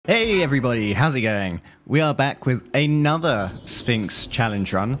Hey everybody, how's it going? We are back with another Sphinx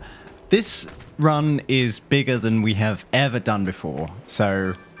challenge run. This run is bigger than we have ever done before,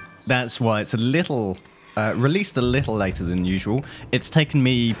 so that's why it's a little released a little later than usual. It's taken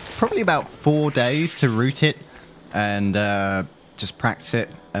me probably about 4 days to route it and just practice it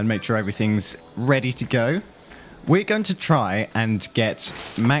and make sure everything's ready to go. We're going to try and get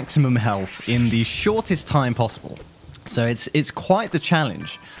maximum health in the shortest time possible. So it's quite the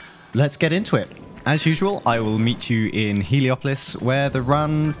challenge. Let's get into it. As usual, I will meet you in Heliopolis, where the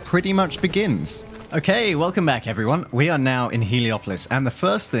run pretty much begins. Okay, welcome back everyone. We are now in Heliopolis, and the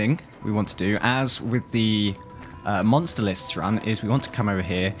first thing we want to do, as with the monster lists run, is we want to come over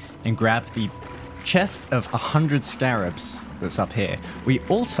here and grab the chest of 100 scarabs that's up here. We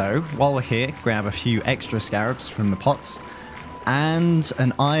also, while we're here, grab a few extra scarabs from the pots, and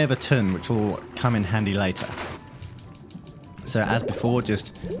an Eye of a Tun, which will come in handy later. So as before,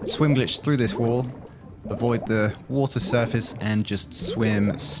 just swim glitch through this wall, avoid the water surface, and just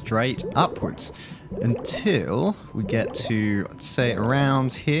swim straight upwards until we get to, let's say,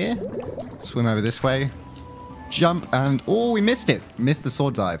 around here. Swim over this way, jump, and oh, we missed it. Missed the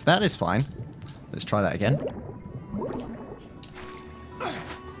sword dive. That is fine. Let's try that again.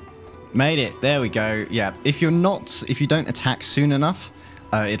 Made it. There we go. Yeah, if you don't attack soon enough,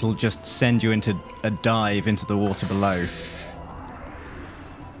 it'll just send you into a dive into the water below.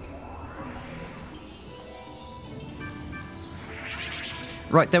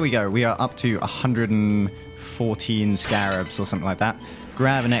 Right, there we go. We are up to 114 scarabs or something like that.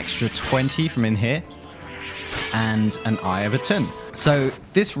 Grab an extra 20 from in here. And an Eye of a Tun. So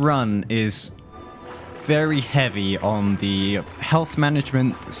this run is very heavy on the health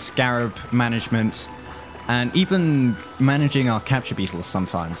management, scarab management, and even managing our capture beetles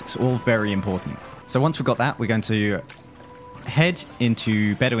sometimes. It's all very important. So once we've got that, we're going to head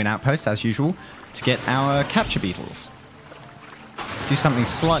into Bedouin Outpost as usual to get our capture beetles. Do something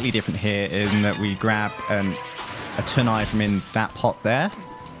slightly different here in that we grab a tunai from in that pot there.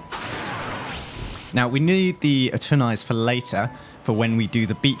 Now we need the tunais for later, for when we do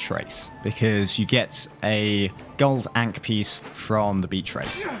the beach race, because you get a gold ankh piece from the beach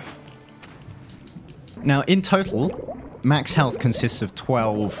race. Now in total, max health consists of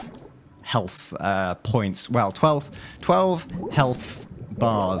 12 health points. Well, 12 health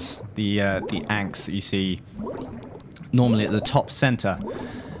bars, the ankhs that you see normally at the top center.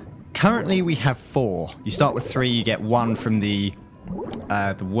 Currently we have 4. You start with 3, you get 1 from the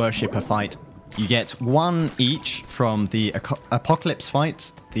worshipper fight. You get 1 each from the Apocalypse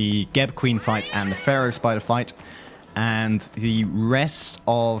fight, the Geb Queen fight, and the Pharaoh Spider fight. And the rest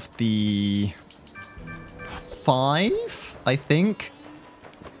of the 5, I think.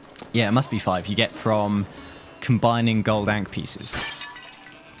 Yeah, it must be 5. You get from combining gold ankh pieces.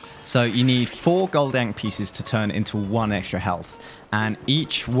 So you need 4 gold ankh pieces to turn into 1 extra health, and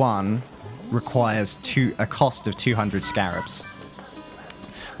each one requires a cost of 200 scarabs.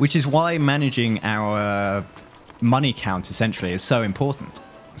 Which is why managing our money count essentially is so important.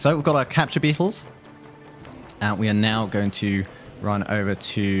 So we've got our capture beetles, and we are now going to run over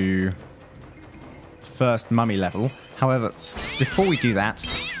to first mummy level. However, before we do that,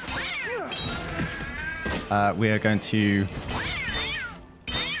 we are going to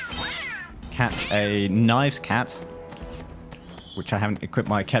catch a knives cat, which I haven't equipped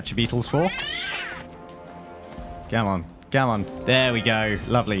my capture beetles for. Come on, come on. There we go.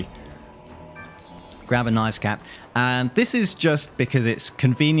 Lovely. Grab a knives cat. And this is just because it's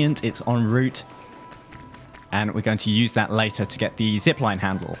convenient, it's en route, and we're going to use that later to get the zipline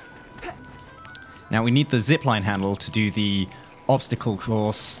handle. Now we need the zipline handle to do the obstacle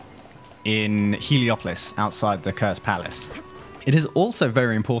course in Heliopolis outside the Cursed Palace. It is also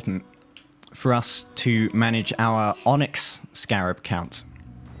very important for us to manage our onyx scarab count,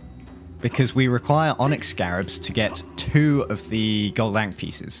 because we require onyx scarabs to get 2 of the gold ankh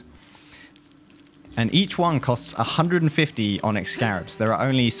pieces, and each one costs 150 onyx scarabs. There are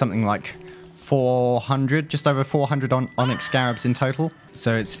only something like 400, just over 400 onyx scarabs in total,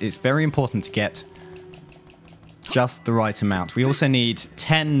 so it's very important to get just the right amount. We also need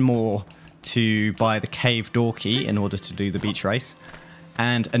 10 more to buy the cave door key in order to do the beach race,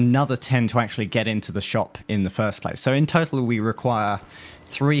 and another 10 to actually get into the shop in the first place. So in total we require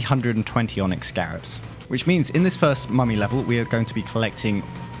 320 onyx scarabs, which means in this first mummy level we are going to be collecting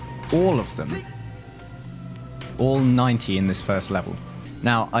all of them. All 90 in this first level.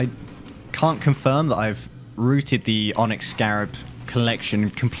 Now I can't confirm that I've routed the onyx scarab collection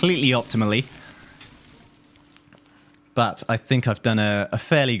completely optimally, but I think I've done a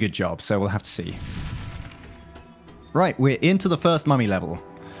fairly good job, so we'll have to see. Right, we're into the first mummy level.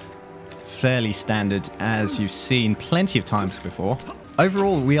 fairly standard, as you've seen plenty of times before.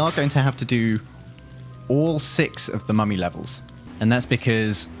 Overall, we are going to have to do all 6 of the mummy levels. And that's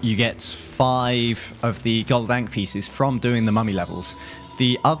because you get 5 of the gold ink pieces from doing the mummy levels.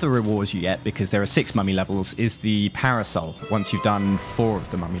 The other rewards you get, because there are 6 mummy levels, is the parasol once you've done 4 of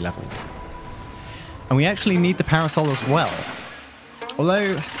the mummy levels. And we actually need the parasol as well.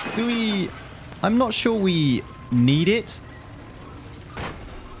 Although, I'm not sure we need it.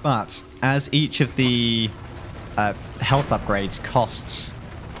 But as each of the health upgrades costs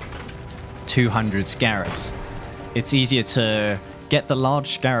 200 scarabs, it's easier to get the large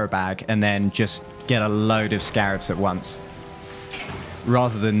scarab bag and then just get a load of scarabs at once,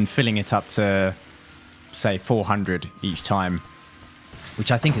 rather than filling it up to, say, 400 each time,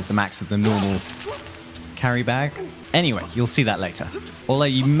 which I think is the max of the normal carry bag. Anyway, you'll see that later. Although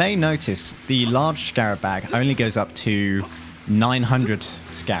you may notice the large scarab bag only goes up to 900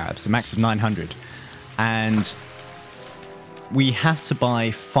 scarabs, a max of 900. And we have to buy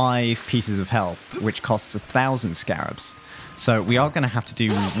 5 pieces of health, which costs 1,000 scarabs. So we are going to have to do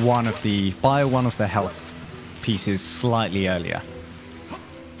buy one of the health pieces slightly earlier.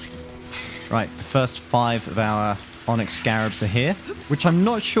 Right, the first 5 of our onyx scarabs are here, which I'm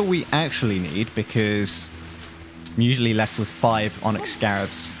not sure we actually need, because I'm usually left with 5 onyx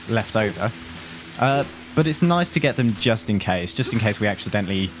scarabs left over. But it's nice to get them just in case we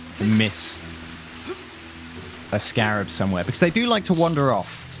accidentally miss a scarab somewhere, because they do like to wander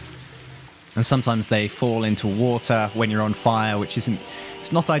off. And sometimes they fall into water when you're on fire, which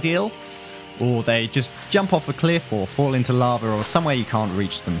it's not ideal. Or they just jump off a cliff or fall into lava or somewhere you can't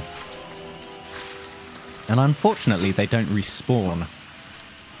reach them. And unfortunately, they don't respawn,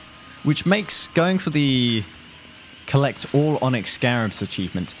 which makes going for the collect all onyx scarabs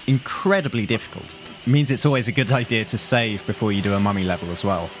achievement incredibly difficult. It means it's always a good idea to save before you do a mummy level as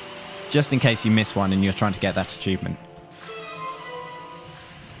well, just in case you miss one and you're trying to get that achievement.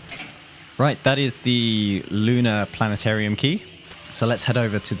 Right, that is the lunar planetarium key. So let's head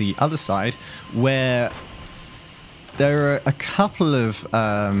over to the other side, where there are a couple of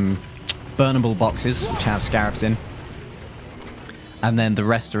burnable boxes which have scarabs in, and then the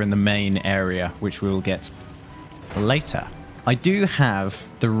rest are in the main area, which we'll get later. I do have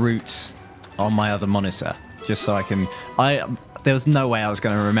the route on my other monitor, just so I can... there was no way I was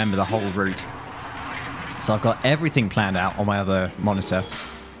going to remember the whole route. So I've got everything planned out on my other monitor.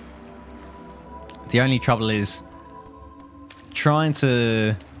 The only trouble is trying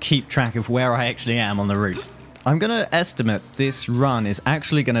to keep track of where I actually am on the route. I'm going to estimate this run is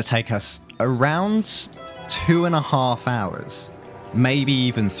actually going to take us around 2.5 hours, maybe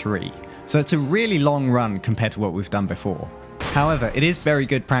even 3. So it's a really long run compared to what we've done before. However, it is very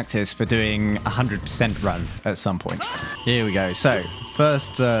good practice for doing a 100% run at some point. Here we go. So,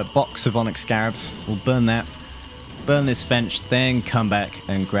 first box of onyx scarabs. We'll burn that. Burn this fence, then come back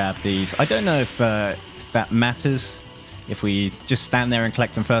and grab these. I don't know if that matters, if we just stand there and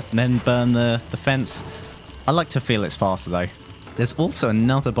collect them first and then burn the fence. I like to feel it's faster though. There's also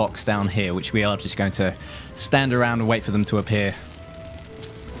another box down here, which we are just going to stand around and wait for them to appear.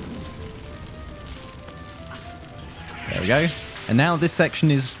 There we go. And now this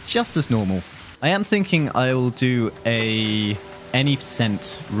section is just as normal. I am thinking I'll do any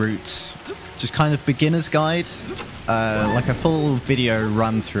percent route, just kind of beginner's guide, like a full video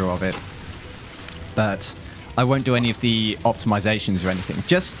run through of it. But I won't do any of the optimizations or anything.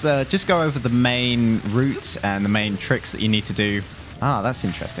 Just go over the main routes and the main tricks that you need to do. Ah, that's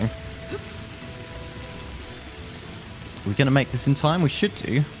interesting. We're going to make this in time? We should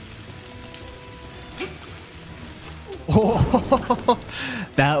do. Oh,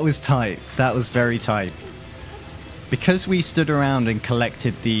 that was tight. That was very tight. Because we stood around and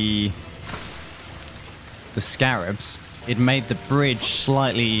collected the scarabs, it made the bridge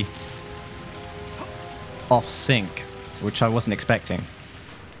slightly off sync, which I wasn't expecting.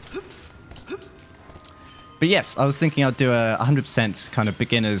 But yes, I was thinking I'd do a 100% kind of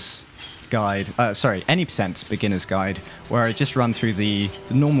beginner's guide. Sorry, any percent beginner's guide, where I just run through the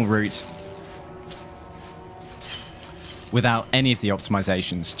normal route without any of the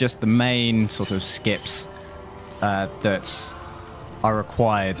optimizations, just the main sort of skips that are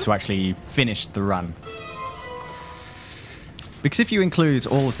required to actually finish the run. Because if you include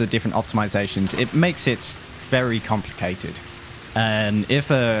all of the different optimizations, it makes it very complicated. And if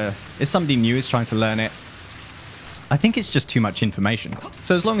somebody new is trying to learn it, I think it's just too much information.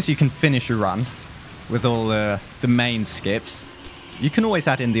 So as long as you can finish a run with all the main skips, you can always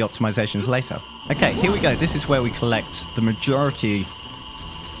add in the optimizations later. Okay, here we go. This is where we collect the majority,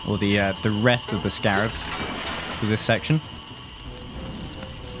 or the rest of the scarabs for this section.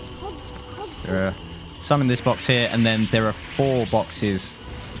 There are some in this box here, and then there are 4 boxes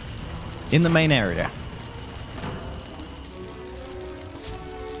in the main area.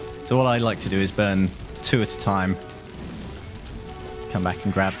 So all I like to do is burn 2 at a time. Come back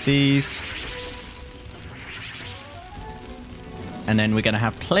and grab these. And then we're going to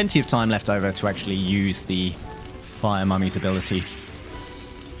have plenty of time left over to actually use the Fire Mummy's ability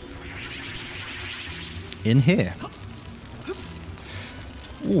in here.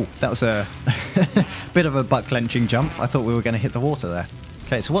 Ooh, that was a bit of a butt-clenching jump. I thought we were going to hit the water there.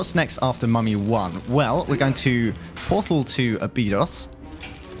 Okay, so what's next after Mummy 1? Well, we're going to portal to Abydos,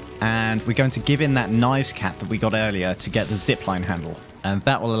 and we're going to give in that knives cat that we got earlier to get the zipline handle, and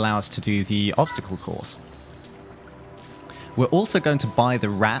that will allow us to do the obstacle course. We're also going to buy the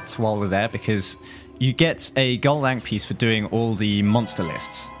rat while we're there, because you get a gold rank piece for doing all the monster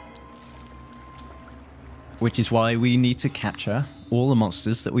lists. Which is why we need to capture all the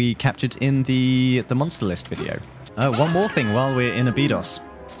monsters that we captured in the monster list video. One more thing while we're in Abydos.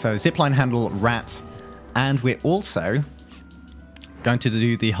 So zipline handle, rat, and we're also going to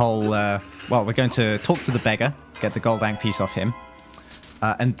do the whole, well, we're going to talk to the beggar, get the gold rank piece off him,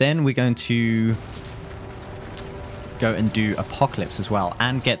 and then we're going to go and do Apocalypse as well,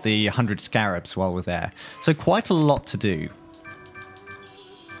 and get the 100 scarabs while we're there. So quite a lot to do.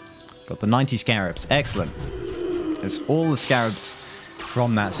 Got the 90 scarabs, excellent. There's all the scarabs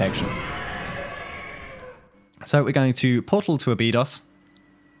from that section. So we're going to portal to Abydos.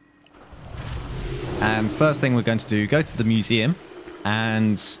 And first thing we're going to do, go to the museum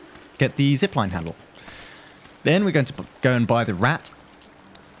and get the zipline handle. Then we're going to go and buy the rat.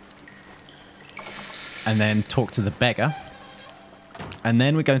 And then talk to the beggar. And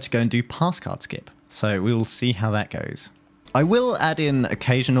then we're going to go and do pass card skip. So we'll see how that goes. I will add in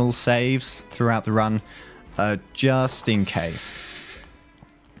occasional saves throughout the run, just in case.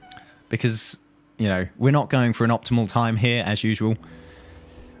 Because, you know, we're not going for an optimal time here, as usual.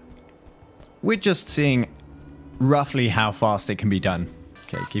 We're just seeing roughly how fast it can be done.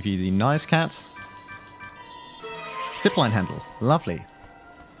 Okay, give you the knives cat. Zipline handle, lovely.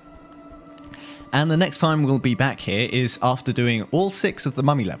 And the next time we'll be back here is after doing all 6 of the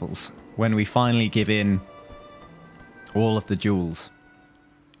mummy levels, when we finally give in all of the jewels.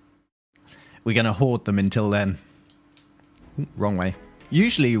 We're going to hoard them until then. Ooh, wrong way.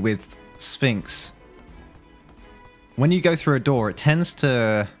 Usually with Sphinx, when you go through a door, it tends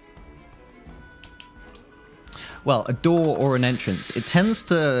to... Well, a door or an entrance, it tends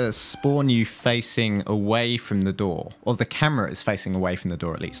to spawn you facing away from the door. Or the camera is facing away from the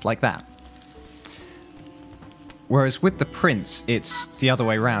door at least, like that. Whereas with the prince, it's the other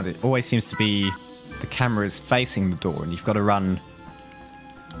way around. It always seems to be the camera is facing the door and you've got to run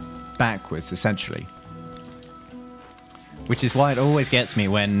backwards, essentially. Which is why it always gets me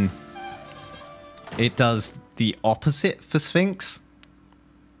when it does the opposite for Sphinx.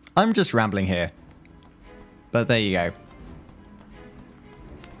 I'm just rambling here. But there you go.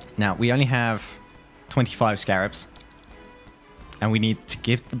 Now, we only have 25 scarabs. And we need to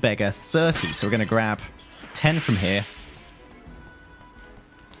give the beggar 30. So we're going to grab 10 from here.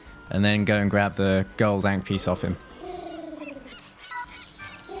 And then go and grab the gold rank piece off him.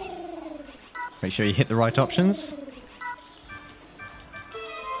 Make sure you hit the right options.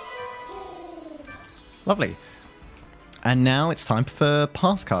 Lovely. And now it's time for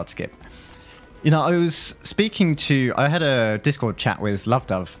pass card skip. You know, I had a Discord chat with Love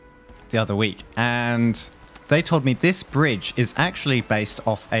Dove the other week, and they told me this bridge is actually based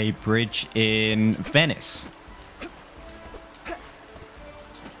off a bridge in Venice.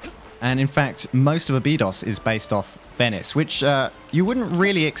 And in fact, most of Abydos is based off Venice, which you wouldn't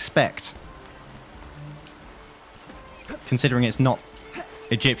really expect, considering it's not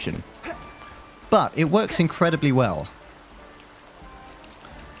Egyptian. But it works incredibly well.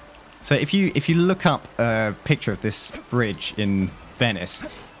 So if you look up a picture of this bridge in Venice,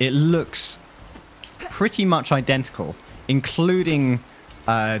 it looks pretty much identical, including,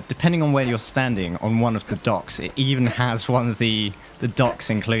 depending on where you're standing, on one of the docks. It even has one of the docks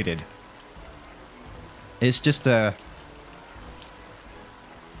included. It's just a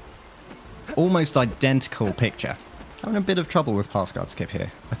almost identical picture. Having a bit of trouble with pass card skip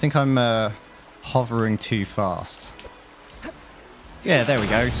here. I think I'm hovering too fast. Yeah, there we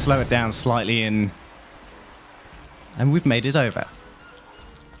go. Slow it down slightly and we've made it over.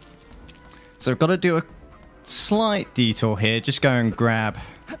 So I've got to do a slight detour here. Just go and grab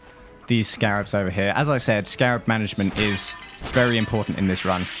these scarabs over here. As I said, scarab management is very important in this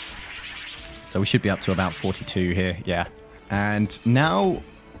run. So we should be up to about 42 here, yeah. And now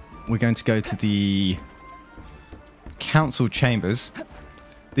we're going to go to the council chambers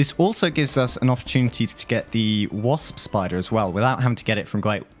This also gives us an opportunity to get the wasp spider as well, without having to get it from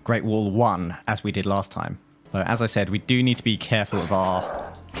Great Wall 1, as we did last time. So, as I said, we do need to be careful of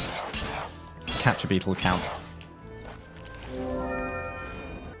our capture beetle count.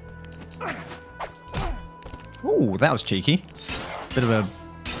 Ooh, that was cheeky. Bit of a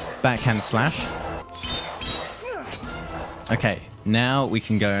backhand slash. Okay, now we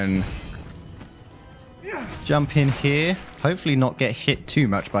can go and jump in here. Hopefully not get hit too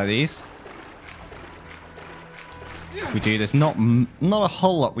much by these. If we do, there's not a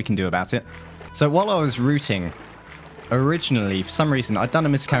whole lot we can do about it. So while I was rooting, originally, for some reason, I'd done a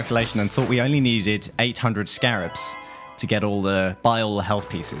miscalculation and thought we only needed 800 scarabs to get buy all the health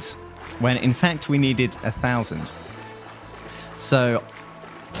pieces, when in fact we needed 1,000. So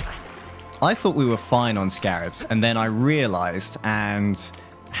I thought we were fine on scarabs, and then I realized and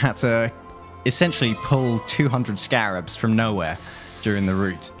had to essentially pull 200 scarabs from nowhere during the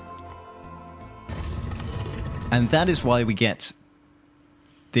route. And that is why we get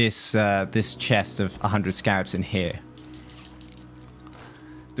this chest of 100 scarabs in here.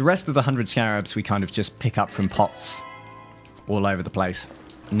 The rest of the 100 scarabs we kind of just pick up from pots all over the place.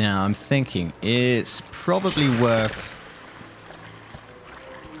 Now I'm thinking it's probably worth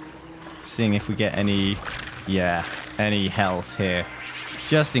seeing if we get any health here,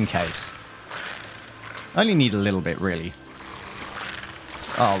 just in case. Only need a little bit, really.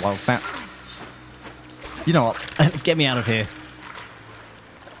 Oh, well, that... You know what? Get me out of here.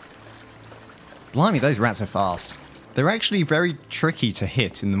 Blimey, those rats are fast. They're actually very tricky to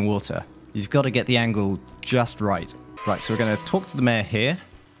hit in the water. You've got to get the angle just right. Right, so we're going to talk to the mayor here.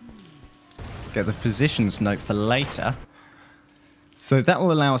 Get the physician's note for later. So that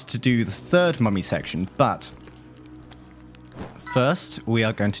will allow us to do the third mummy section, but first we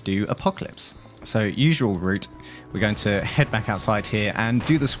are going to do Apocalypse. So usual route, we're going to head back outside here and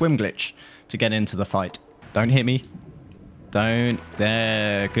do the swim glitch to get into the fight. Don't hit me. Don't.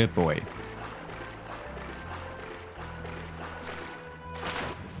 There. Good boy.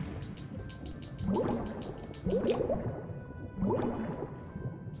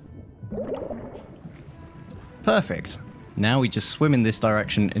 Perfect. Now we just swim in this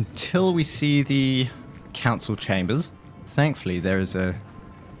direction until we see the council chambers. Thankfully, there is a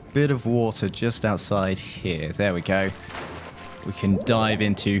bit of water just outside here. There we go. We can dive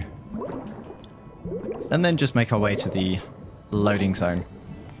into and then just make our way to the loading zone.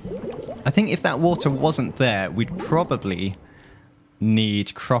 I think if that water wasn't there, we'd probably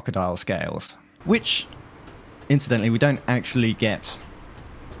need crocodile scales, which incidentally we don't actually get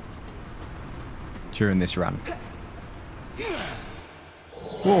during this run.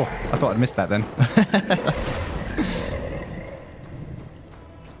 Whoa, I thought I'd missed that then.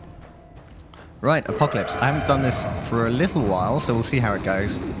 Right, Apocalypse. I haven't done this for a little while, so we'll see how it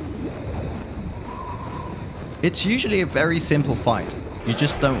goes. It's usually a very simple fight. You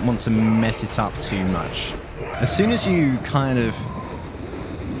just don't want to mess it up too much. As soon as you kind of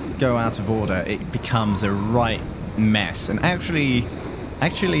go out of order, it becomes a right mess, and actually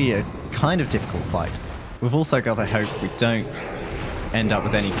a kind of difficult fight. We've also got to hope we don't end up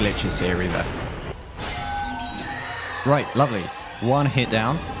with any glitches here either. Right, lovely. One hit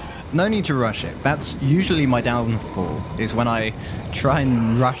down. No need to rush it. That's usually my downfall, is when I try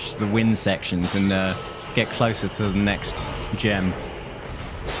and rush the win sections and get closer to the next gem.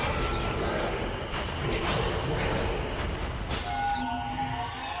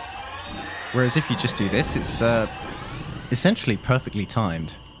 Whereas if you just do this, it's essentially perfectly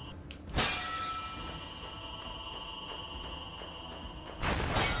timed.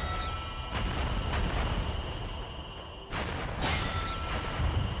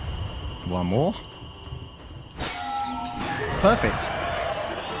 One more. Perfect.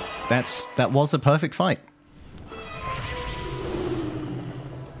 That was a perfect fight.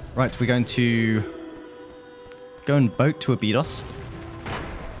 Right, we're going to go and boat to Abydos,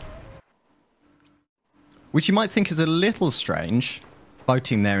 which you might think is a little strange,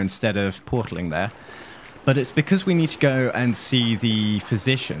 boating there instead of portaling there. But it's because we need to go and see the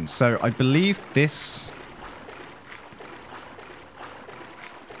physician. So I believe this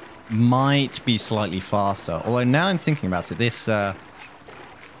might be slightly faster. Although now I'm thinking about it, this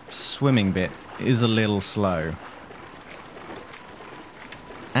swimming bit is a little slow.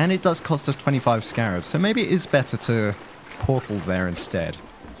 And it does cost us 25 scarabs, so maybe it is better to portal there instead.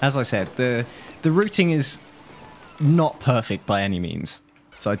 As I said, the routing is not perfect by any means.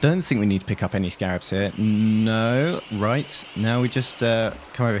 So I don't think we need to pick up any scarabs here. No. Right. Now we just come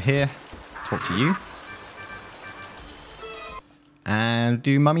over here, talk to you. And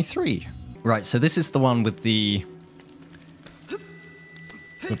do Mummy 3. Right, so this is the one with the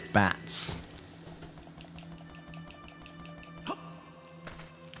the bats.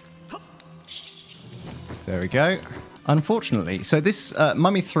 There we go. Unfortunately, so this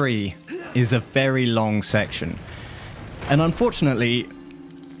Mummy 3 is a very long section. And unfortunately,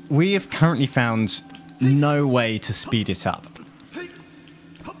 we have currently found no way to speed it up.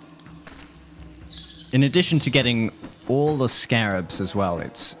 In addition to getting all the scarabs as well,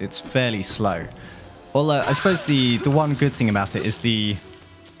 it's fairly slow. Although, I suppose the one good thing about it is the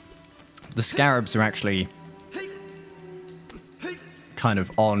scarabs are actually kind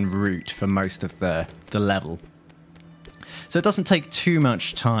of en route for most of the level. So it doesn't take too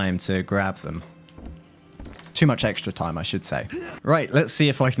much time to grab them. Too much extra time, I should say. Right, let's see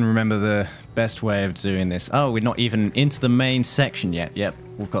if I can remember the best way of doing this. Oh, we're not even into the main section yet. Yep,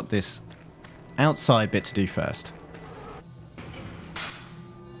 we've got this outside bit to do first.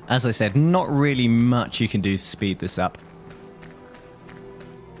 As I said, not really much you can do to speed this up.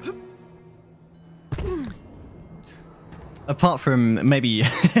 Apart from maybe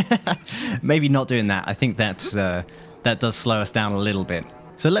maybe not doing that. I think that that does slow us down a little bit.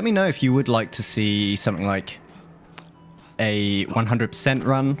 So let me know if you would like to see something like a 100%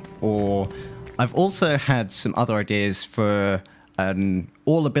 run, or I've also had some other ideas for an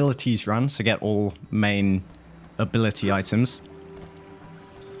all abilities run, so get all main ability items.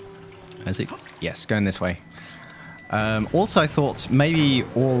 Is it? Yes, going this way. Also, I thought maybe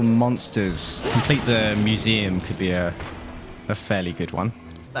all monsters, complete the museum could be a fairly good one.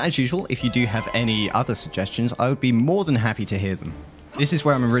 As usual, if you do have any other suggestions, I would be more than happy to hear them. This is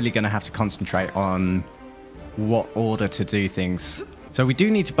where I'm really going to have to concentrate on what order to do things. So we do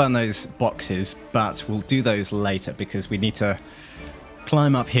need to burn those boxes, but we'll do those later because we need to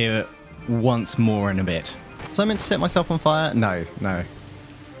climb up here once more in a bit. So I meant to set myself on fire? No.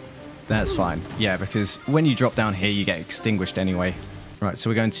 That's fine. Yeah, because when you drop down here, you get extinguished anyway. Right, so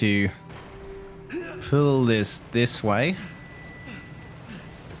we're going to pull this way.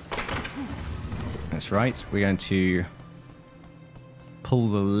 That's right. We're going to pull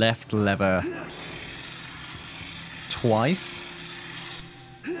the left lever twice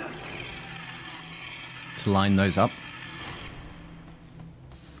to line those up.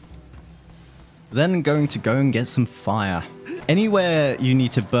 Then going to go and get some fire. Anywhere you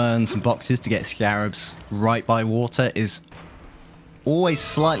need to burn some boxes to get scarabs right by water is always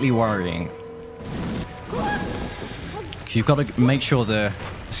slightly worrying. You've got to make sure the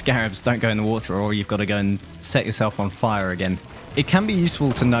scarabs don't go in the water, or you've got to go and set yourself on fire again. It can be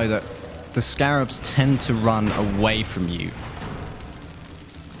useful to know that the scarabs tend to run away from you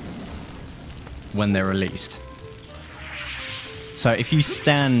when they're released. So if you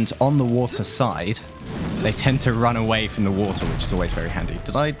stand on the water side, they tend to run away from the water, which is always very handy.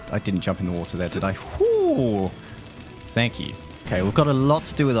 I didn't jump in the water there, did I? Whoo! Thank you. Okay, we've got a lot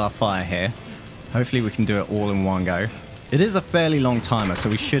to do with our fire here. Hopefully we can do it all in one go. It is a fairly long timer, so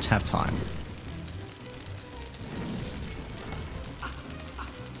we should have time.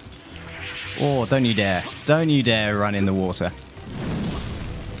 Oh, don't you dare. Don't you dare run in the water.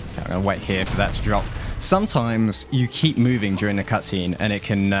 Okay, I'm going to wait here for that to drop. Sometimes you keep moving during the cutscene and it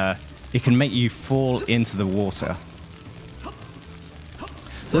can make you fall into the water.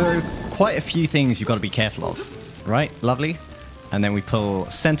 There are quite a few things you've got to be careful of. Right, lovely. And then we pull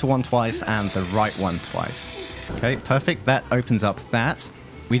center one twice and the right one twice. Okay, perfect. That opens up that.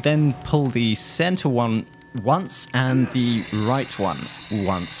 We then pull the center one once and the right one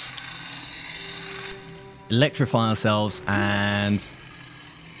once. Electrify ourselves, and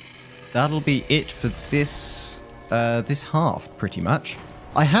that'll be it for this this half, pretty much.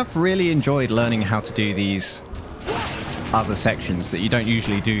 I have really enjoyed learning how to do these other sections that you don't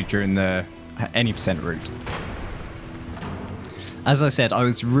usually do during the any percent route. As I said,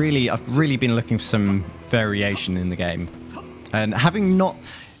 I've really been looking for some variation in the game, and having not,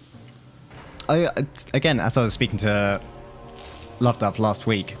 again, as I was speaking to Love Dove last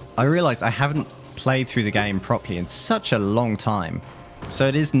week, I realized I haven't played through the game properly in such a long time. So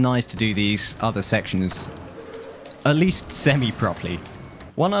it is nice to do these other sections at least semi-properly.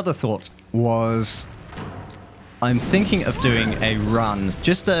 One other thought was I'm thinking of doing a run,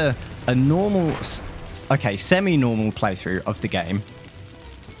 just a normal, okay, semi-normal playthrough of the game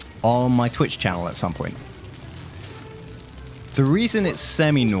on my Twitch channel at some point. The reason it's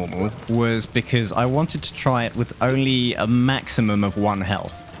semi-normal was because I wanted to try it with only a maximum of 1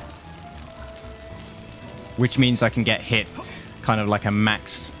 health. Which means I can get hit kind of like a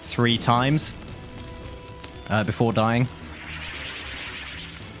max 3 times before dying.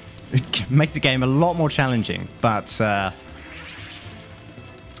 It can make the game a lot more challenging, but I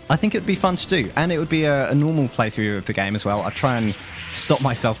think it would be fun to do. And it would be a normal playthrough of the game as well. I'll try and stop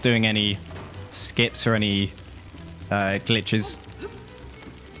myself doing any skips or any glitches.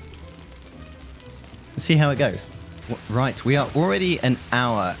 Let's see how it goes. Right, we are already an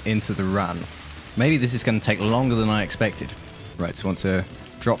hour into the run. Maybe this is going to take longer than I expected. Right, so I want to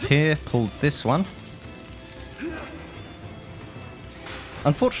drop here, pull this one.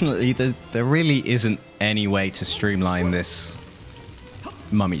 Unfortunately, there really isn't any way to streamline this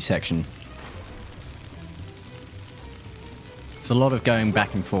mummy section. It's a lot of going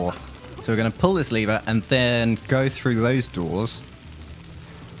back and forth. So we're going to pull this lever and then go through those doors.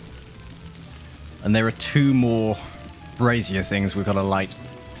 And there are 2 more brazier things we've got to light.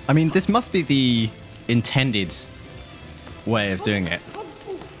 I mean, this must be the intended way of doing it.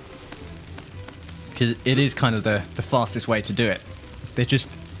 Because it is kind of the fastest way to do it. They're just,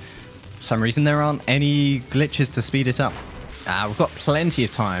 for some reason, there aren't any glitches to speed it up. We've got plenty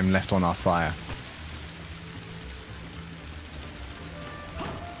of time left on our fire.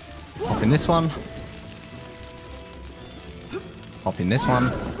 Hop in this one. Hop in this one.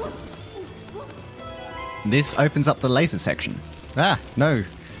 This opens up the laser section. No.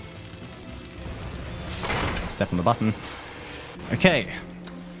 Step on the button. Okay.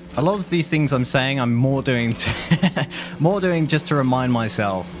 A lot of these things I'm saying I'm more doing just to remind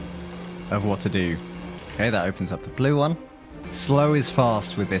myself of what to do. Okay, that opens up the blue one. Slow is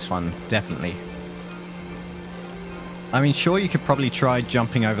fast with this one, definitely. I mean, sure, you could probably try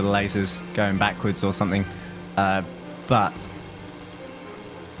jumping over the lasers, going backwards or something, but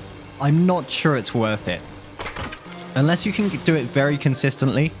I'm not sure it's worth it. Unless you can do it very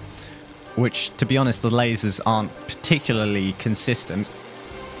consistently, which, to be honest, the lasers aren't particularly consistent.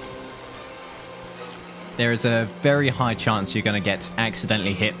 There is a very high chance you're going to get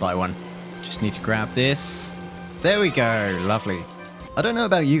accidentally hit by one. Just need to grab this. There we go. Lovely. I don't know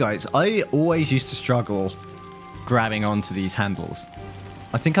about you guys. I always used to struggle grabbing onto these handles.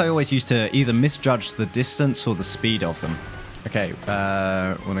 I think I always used to either misjudge the distance or the speed of them. Okay,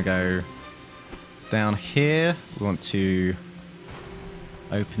 we want to go down here. We want to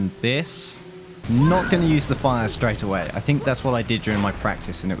open this. Not going to use the fire straight away. I think that's what I did during my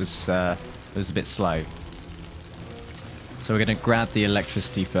practice, and it was a bit slow. So we're going to grab the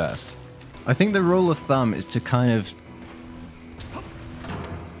electricity first. I think the rule of thumb is to kind of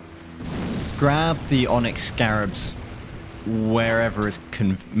grab the onyx scarabs wherever is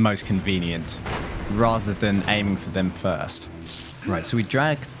most convenient, rather than aiming for them first. Right, so we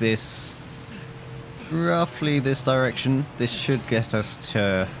drag this roughly this direction. This should get us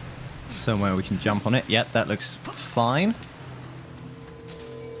to somewhere we can jump on it. Yep, that looks fine.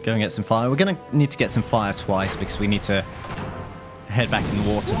 Go and get some fire. We're going to need to get some fire twice because we need to head back in the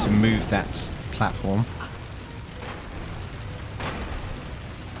water to move that platform.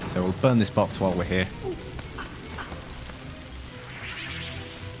 So we'll burn this box while we're here.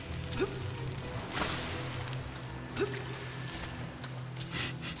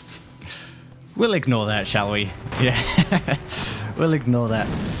 We'll ignore that, shall we? Yeah, we'll ignore that.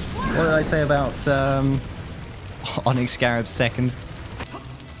 What did I say about Onyx Scarab's second?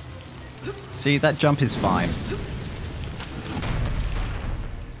 See, that jump is fine.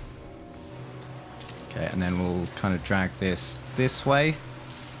 Okay, and then we'll kind of drag this way.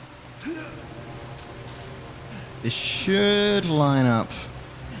 This should line up,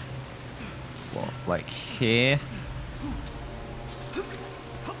 what, like here?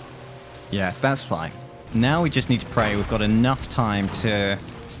 Yeah, that's fine. Now we just need to pray we've got enough time to...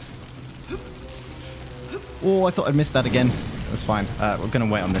 Oh, I thought I'd missed that again. That's fine. We're going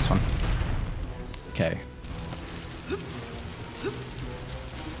to wait on this one. Okay.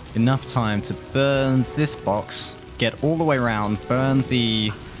 Enough time to burn this box, get all the way around, burn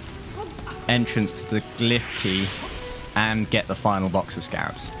the entrance to the glyph key, and get the final box of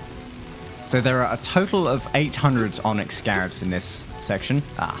scarabs. So there are a total of 800 onyx scarabs in this section.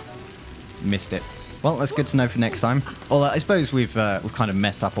 Missed it. Well, that's good to know for next time. Well, I suppose we've kind of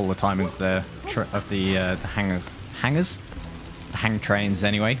messed up all the time with the hang trains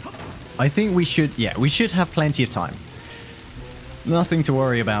anyway. I think we should have plenty of time. Nothing to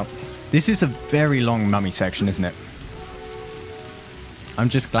worry about. This is a very long mummy section, isn't it? I'm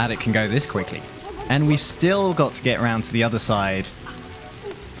just glad it can go this quickly. And we've still got to get around to the other side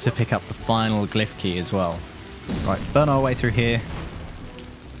to pick up the final glyph key as well. Right, burn our way through here.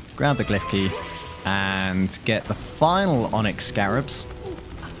 Grab the glyph key and get the final onyx scarabs.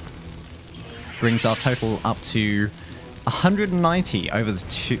 Brings our total up to 190 over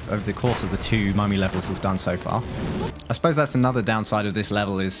the course of the 2 mummy levels we've done so far. I suppose that's another downside of this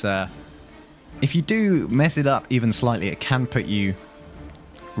level is if you do mess it up even slightly, it can put you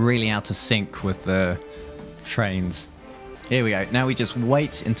really out of sync with the trains. Here we go. Now we just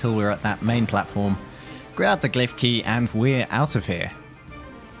wait until we're at that main platform, grab the glyph key, and we're out of here.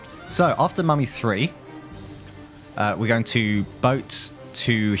 So, after Mummy 3, we're going to boat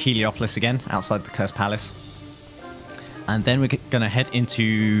to Heliopolis again, outside the Cursed Palace. And then we're going to head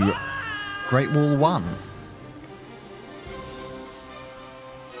into Great Wall 1,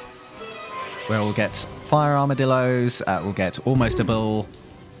 where we'll get fire armadillos, we'll get almost a bull,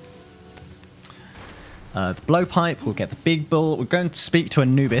 the blowpipe, we'll get the big bull. We're going to speak to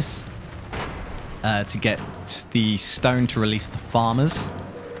Anubis to get the stone to release the farmers.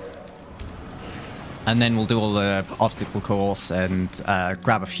 And then we'll do all the obstacle course and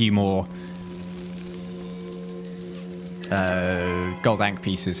grab a few more gold ankh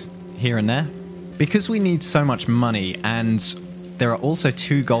pieces here and there. Because we need so much money, and there are also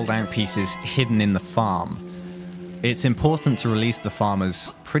 2 gold ankh pieces hidden in the farm, it's important to release the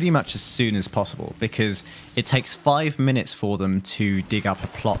farmers pretty much as soon as possible, because it takes 5 minutes for them to dig up a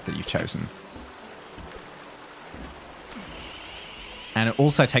plot that you've chosen. And it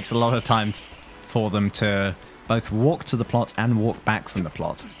also takes a lot of time for them to both walk to the plot and walk back from the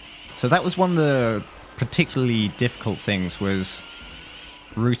plot. So that was one of the particularly difficult things, was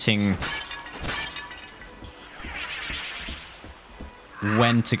routing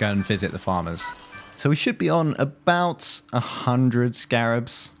when to go and visit the farmers. So we should be on about 100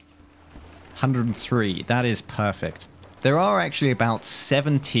 scarabs. 103, that is perfect. There are actually about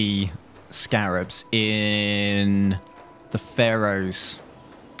 70 scarabs in the Pharaoh's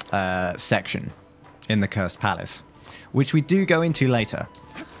section in the Cursed Palace, which we do go into later.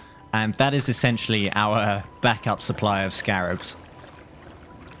 And that is essentially our backup supply of scarabs.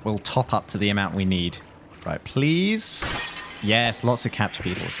 We'll top up to the amount we need. Right, please. Yes, lots of capture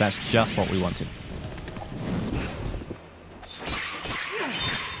beetles. That's just what we wanted.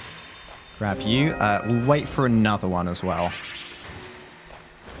 Grab you. We'll wait for another one as well.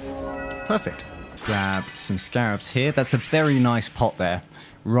 Perfect. Grab some scarabs here. That's a very nice pot there,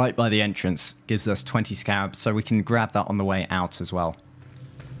 right by the entrance. Gives us 20 scarabs, so we can grab that on the way out as well.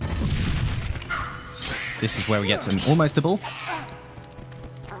 This is where we get to an almost a bull.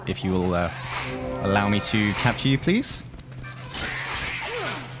 If you will allow me to capture you, please.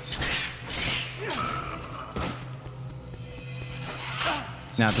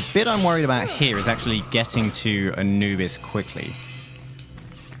 Now, the bit I'm worried about here is actually getting to Anubis quickly.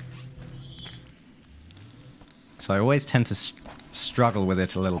 So I always tend to struggle with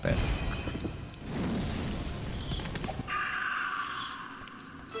it a little bit.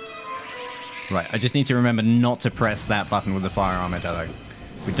 Right, I just need to remember not to press that button with the fire armadillo.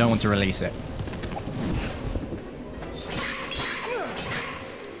 We don't want to release it.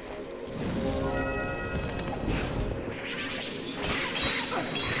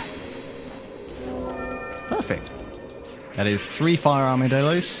 Perfect. That is 3 fire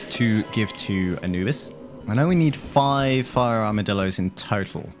armadillos to give to Anubis. I know we need 5 fire armadillos in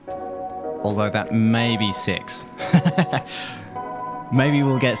total, although that may be 6. Maybe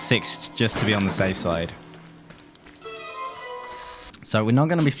we'll get 6 just to be on the safe side. So we're not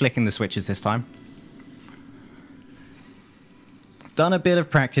going to be flicking the switches this time. Done a bit of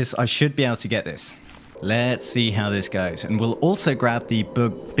practice, I should be able to get this. Let's see how this goes. And we'll also grab the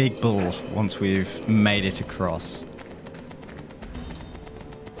big bull once we've made it across.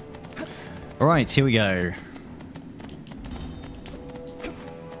 Alright, here we go.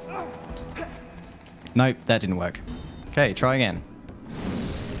 Nope, that didn't work. Okay, try again.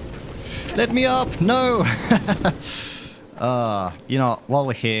 Let me up! No! You know, while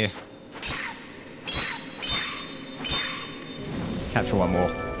we're here, capture one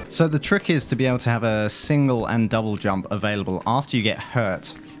more. So the trick is to be able to have a single and double jump available after you get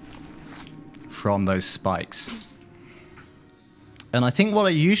hurt from those spikes. And I think what I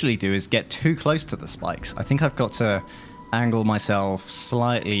usually do is get too close to the spikes. I think I've got to angle myself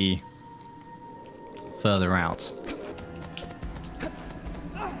slightly further out.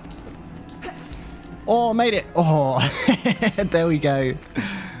 Oh, made it! Oh, there we go.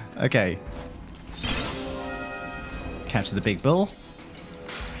 Okay. Capture the big bull.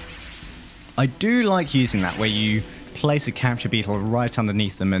 I do like using that, where you place a capture beetle right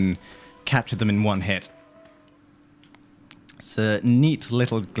underneath them and capture them in one hit. It's a neat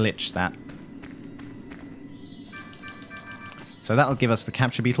little glitch, that. So that'll give us the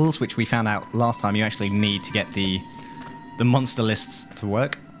capture beetles, which we found out last time you actually need to get the monster lists to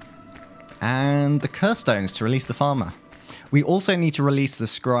work. And the curse stones to release the farmer. We also need to release the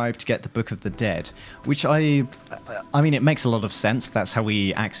scribe to get the Book of the Dead, which I mean, it makes a lot of sense. That's how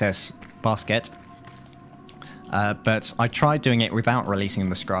we access Basket. But I tried doing it without releasing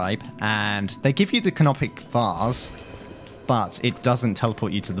the scribe, and they give you the canopic vase, but it doesn't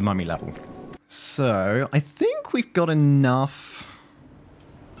teleport you to the mummy level. So, I think we've got enough...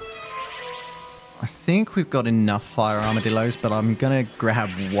 I think we've got enough fire armadillos, but I'm gonna grab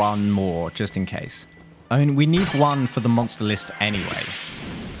one more, just in case. I mean, we need one for the monster list anyway.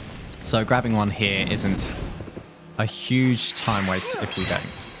 So grabbing one here isn't a huge time waste if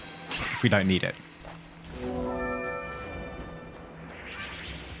we don't need it.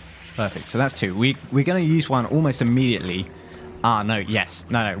 Perfect, so that's two. We're gonna use one almost immediately. Ah, no, yes.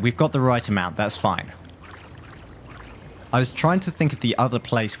 No, we've got the right amount, that's fine. I was trying to think of the other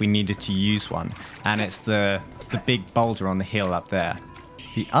place we needed to use one, and it's the big boulder on the hill up there.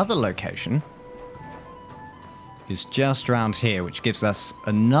 The other location is just around here, which gives us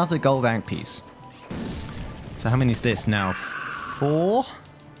another gold ant piece. So how many is this now? 4?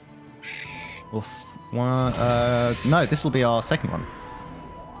 Or one? No, this will be our second one.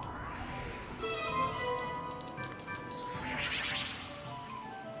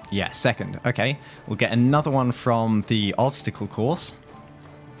 Yeah, second. Okay. We'll get another one from the obstacle course.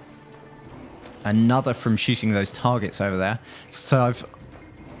 Another from shooting those targets over there. So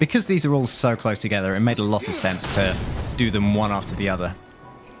because these are all so close together, it made a lot of sense to do them one after the other.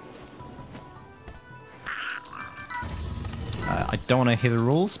 I don't want to hear the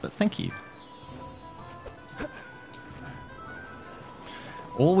rules, but thank you.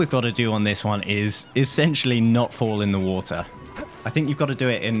 All we've got to do on this one is essentially not fall in the water. I think you've got to do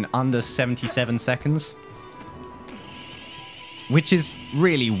it in under 77 seconds. Which is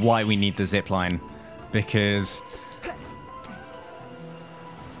really why we need the zipline. Because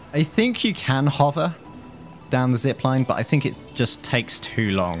I think you can hover down the zipline, but I think it just takes too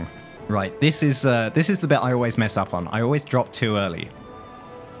long. Right, this is the bit I always mess up on. I always drop too early.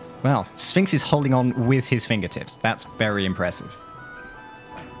 Well, Sphinx is holding on with his fingertips. That's very impressive.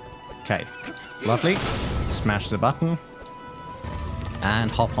 Okay, lovely. Smash the button.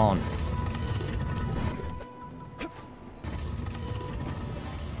 And hop on.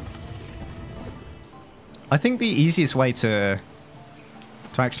 I think the easiest way to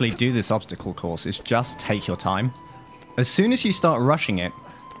actually do this obstacle course is just take your time. As soon as you start rushing it,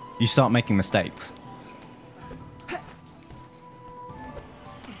 you start making mistakes.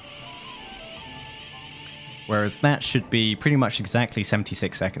 Whereas that should be pretty much exactly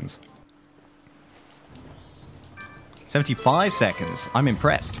 76 seconds. 75 seconds. I'm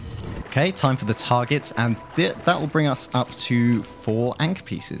impressed. Okay, time for the targets, and that will bring us up to 4 anchor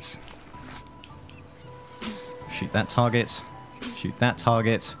pieces. Shoot that target. Shoot that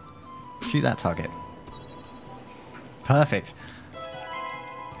target. Shoot that target. Perfect.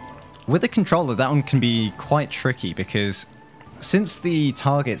 With a controller, that one can be quite tricky because since the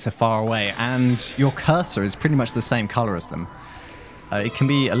targets are far away and your cursor is pretty much the same color as them, it can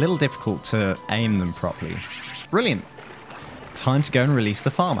be a little difficult to aim them properly. Brilliant. Time to go and release the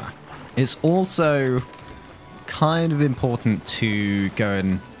farmer. It's also kind of important to go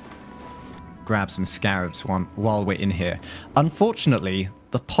and grab some scarabs while we're in here. Unfortunately,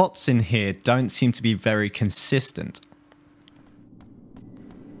 the pots in here don't seem to be very consistent.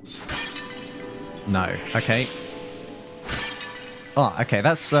 No. Okay. Oh, okay.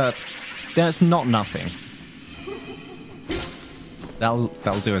 That's not nothing. That'll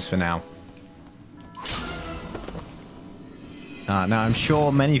do us for now. Now, I'm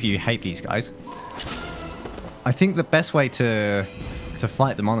sure many of you hate these guys. I think the best way to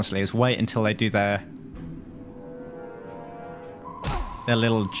fight them, honestly, is wait until they do their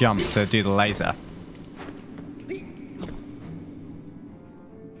little jump to do the laser.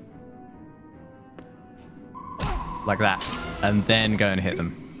 Like that. And then go and hit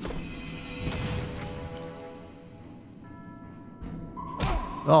them.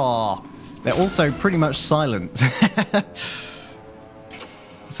 Oh, they're also pretty much silent.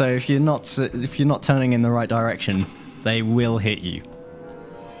 So if you're not turning in the right direction, they will hit you.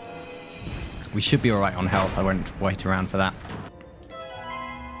 We should be alright on health. I won't wait around for that.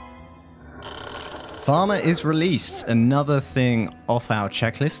 Farmer is released. Another thing off our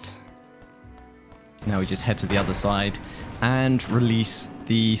checklist. Now we just head to the other side and release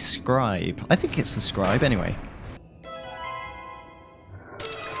the scribe. I think it's the scribe anyway.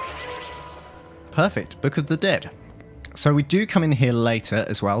 Perfect. Book of the Dead. So we do come in here later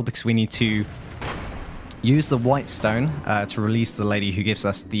as well because we need to use the white stone to release the lady who gives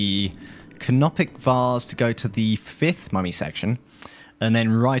us the canopic vase to go to the 5th mummy section. And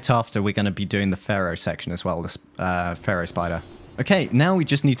then right after we're going to be doing the pharaoh section as well, this pharaoh spider. Okay, now we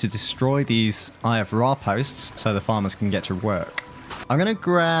just need to destroy these Eye of Ra posts so the farmers can get to work. I'm going to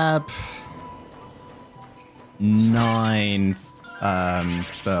grab 9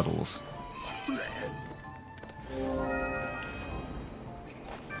 burbles.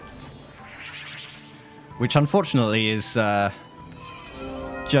 which unfortunately is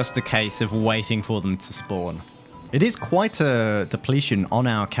just a case of waiting for them to spawn. It is quite a depletion on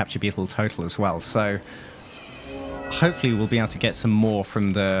our capture beetle total as well, so hopefully we'll be able to get some more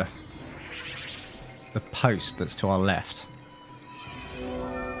from the post that's to our left.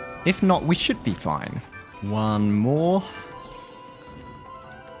 If not, we should be fine. One more.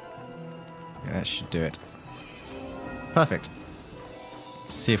 Yeah, that should do it. Perfect.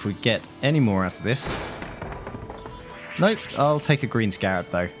 See if we get any more out of this. Nope, I'll take a green scarab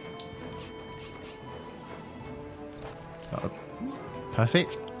though.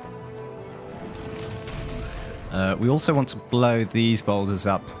 Perfect. We also want to blow these boulders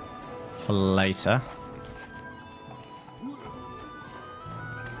up for later.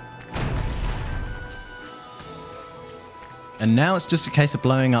 And now it's just a case of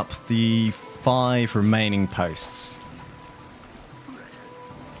blowing up the 5 remaining posts.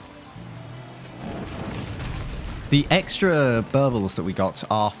 The extra burbles that we got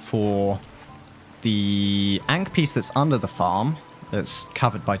are for the anchor piece that's under the farm, that's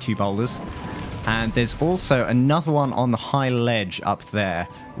covered by 2 boulders. And there's also another one on the high ledge up there,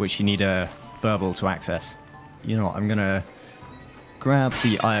 which you need a burble to access. You know what, I'm gonna grab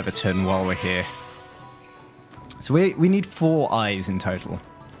the Eye of Etern while we're here. So we need 4 eyes in total.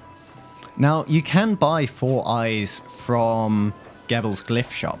 Now, you can buy 4 eyes from Gebel's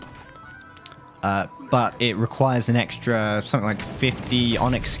Glyph shop. But it requires an extra, something like 50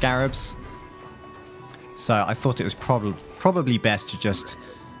 onyx scarabs. So I thought it was probably best to just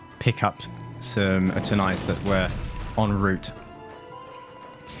pick up some Etern eyes that were en route,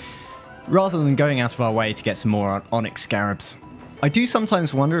 rather than going out of our way to get some more onyx scarabs. I do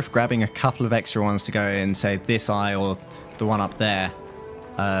sometimes wonder if grabbing a couple of extra ones to go in, say this eye or the one up there,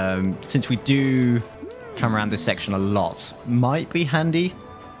 since we do come around this section a lot, might be handy.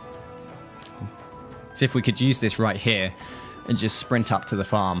 So if we could use this right here and just sprint up to the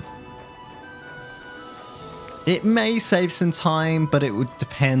farm. It may save some time, but it would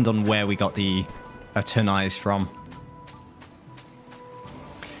depend on where we got the Etern eyes from.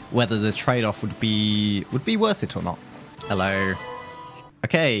 Whether the trade-off would be worth it or not. Hello.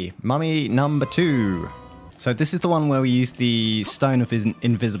 Okay, mummy number 2. So this is the one where we use the Stone of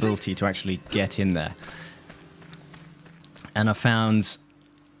Invisibility to actually get in there. And I found...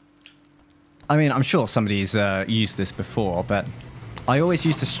 I mean, I'm sure somebody's used this before, but I always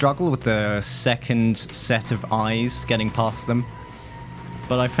used to struggle with the second set of eyes getting past them.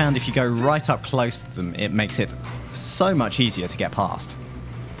 But I found if you go right up close to them, it makes it so much easier to get past.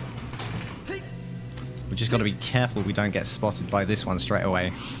 We just got to be careful we don't get spotted by this one straight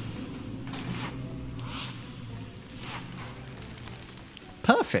away.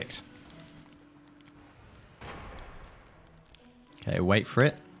 Perfect. Okay, wait for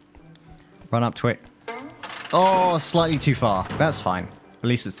it. Run up to it. Oh, slightly too far. That's fine. At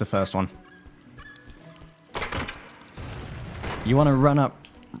least it's the first one. You want to run up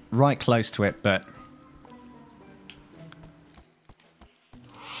right close to it, but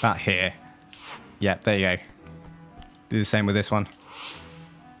about here. Yeah, there you go. Do the same with this one.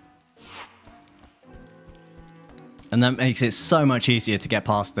 And that makes it so much easier to get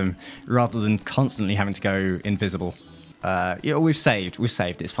past them, rather than constantly having to go invisible. Yeah, we've saved,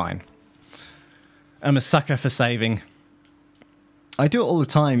 it's fine. I'm a sucker for saving. I do it all the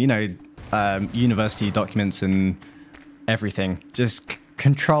time, you know, university documents and everything. Just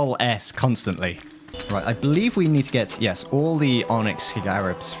Control S constantly. Right, I believe we need to get, yes, all the onyx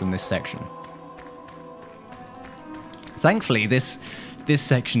scarabs from this section. Thankfully, this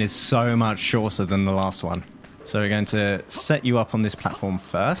section is so much shorter than the last one. So we're going to set you up on this platform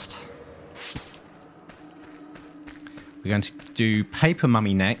first. We're going to do Paper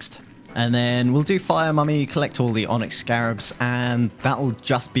Mummy next. And then we'll do Fire Mummy, collect all the onyx scarabs, and that'll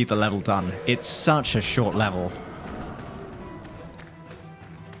just be the level done. It's such a short level.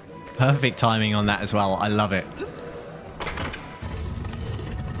 Perfect timing on that as well. I love it.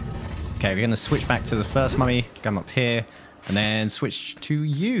 Okay, we're going to switch back to the first mummy, come up here, and then switch to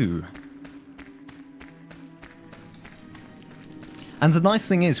you. And the nice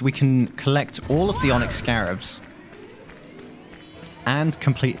thing is we can collect all of the onyx scarabs and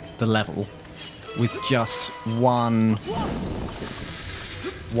complete the level with just one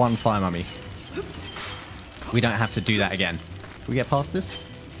fire mummy. We don't have to do that again. Can we get past this?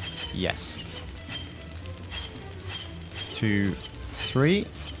 Yes. 2, 3.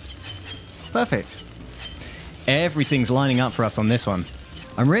 Perfect. Everything's lining up for us on this one.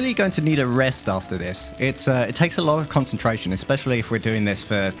 I'm really going to need a rest after this. It takes a lot of concentration, especially if we're doing this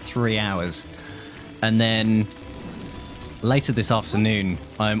for 3 hours. And then later this afternoon,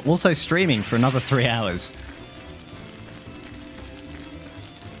 I'm also streaming for another 3 hours.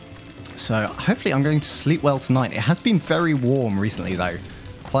 So hopefully I'm going to sleep well tonight. It has been very warm recently though.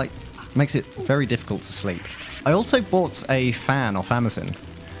 Makes it very difficult to sleep. I also bought a fan off Amazon.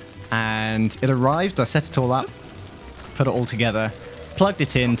 And it arrived, I set it all up, put it all together, plugged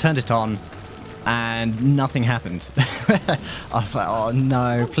it in, turned it on, and nothing happened. I was like, oh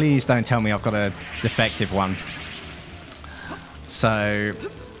no, please don't tell me I've got a defective one. So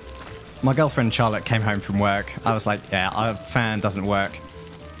my girlfriend Charlotte came home from work. I was like, yeah, our fan doesn't work.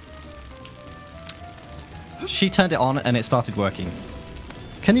 She turned it on and it started working.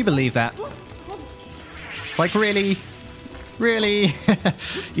 Can you believe that? It's like, really? Really?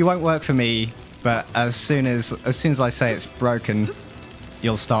 You won't work for me, but as soon as I say it's broken,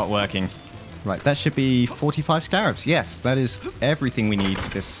 you'll start working. Right, that should be 45 scarabs. Yes, that is everything we need for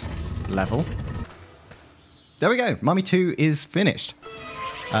this level. There we go. Mummy 2 is finished.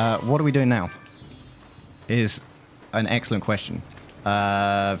 What are we doing now? Is an excellent question.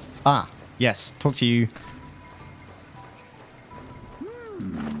 Yes, talk to you.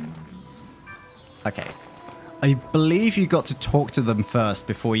 Okay. I believe you got to talk to them first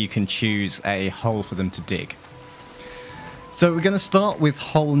before you can choose a hole for them to dig. So we're going to start with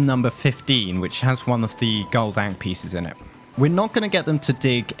hole number 15, which has one of the gold ant pieces in it. We're not going to get them to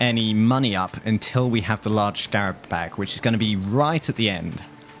dig any money up until we have the large scarab bag, which is going to be right at the end.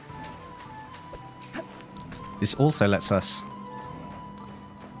 This also lets us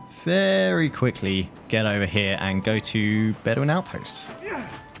very quickly get over here and go to Bedouin Outpost.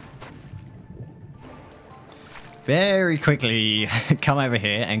 Very quickly come over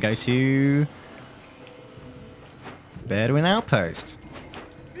here and go to Bedouin Outpost.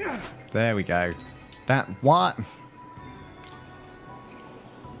 There we go. What?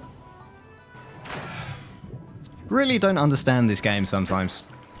 Really don't understand this game sometimes.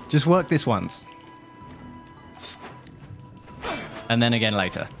 Just work this once. And then again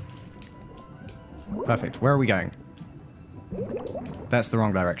later. Perfect. Where are we going? That's the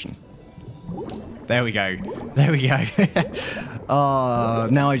wrong direction. There we go. There we go. Oh,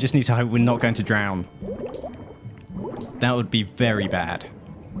 now I just need to hope we're not going to drown. That would be very bad.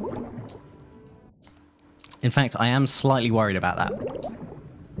 In fact, I am slightly worried about that.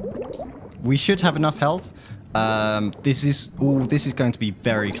 We should have enough health. This is going to be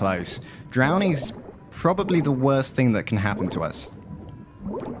very close. Drowning is probably the worst thing that can happen to us.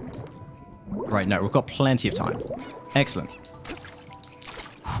 Right, no, we've got plenty of time. Excellent.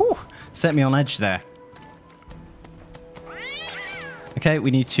 Whew, set me on edge there. Okay,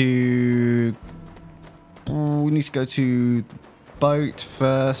 we need to go to the boat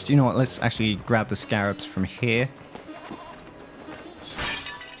first. You know what? Let's actually grab the scarabs from here.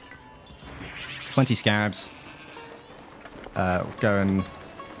 20 scarabs. Go and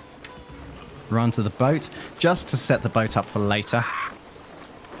run to the boat just to set the boat up for later,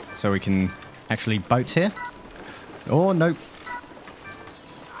 so we can actually boat here. Oh, nope.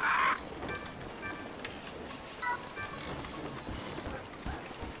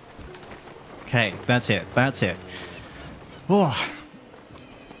 Okay, that's it. That's it. Oh,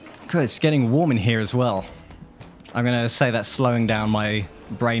 good. It's getting warm in here as well. I'm going to say that's slowing down my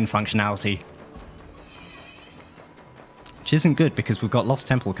brain functionality. Which isn't good because we've got Lost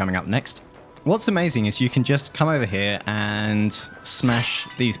Temple coming up next. What's amazing is you can just come over here and smash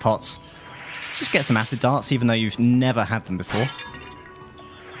these pots. Just get some acid darts even though you've never had them before.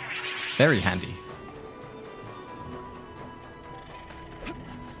 It's very handy.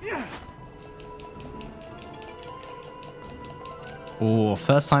 Oh,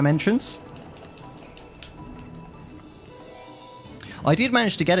 first time entrance. I did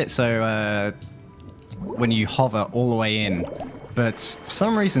manage to get it so when you hover all the way in, but for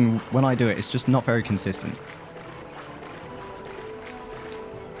some reason when I do it, it's just not very consistent.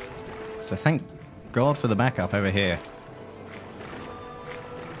 So thank God for the backup over here.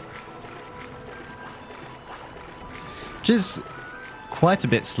 Which is quite a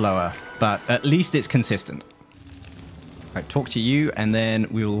bit slower, but at least it's consistent. Right, talk to you, and then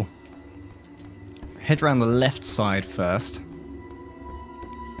we'll head around the left side first.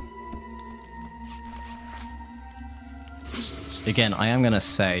 Again, I am going to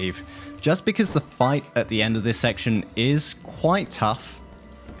save, just because the fight at the end of this section is quite tough.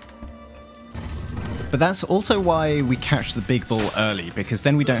 But that's also why we catch the big bull early, because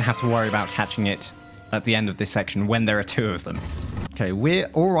then we don't have to worry about catching it at the end of this section when there are two of them. Okay, we're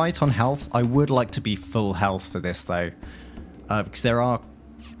alright on health. I would like to be full health for this though. Because there are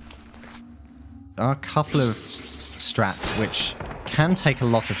a couple of strats which can take a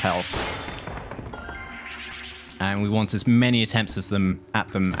lot of health. and we want as many attempts at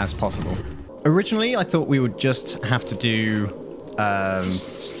them as possible. Originally, I thought we would just have to do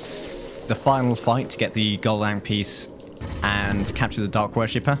the final fight to get the gold rank piece and capture the Dark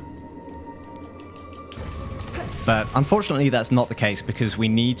Worshipper. But unfortunately, that's not the case because we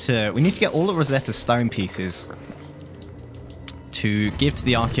need to get all the Rosetta Stone pieces to give to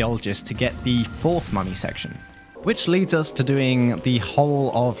the archaeologist to get the 4th mummy section, which leads us to doing the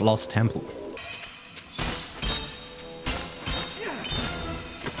whole of Lost Temple.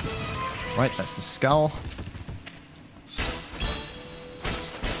 Right, that's the skull.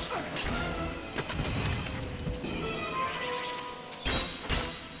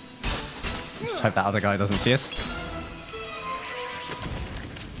 Just hope that other guy doesn't see us.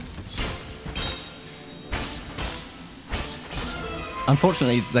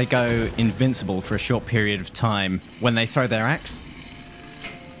 Unfortunately, they go invincible for a short period of time when they throw their axe.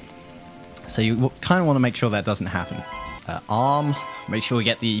 So you kind of want to make sure that doesn't happen. Arm, make sure we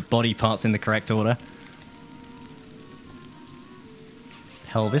get the body parts in the correct order.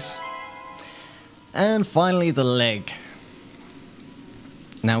 Pelvis. And finally the leg.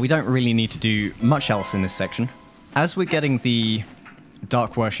 Now we don't really need to do much else in this section. As we're getting the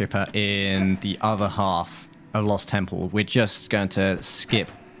Dark Worshipper in the other half of Lost Temple, we're just going to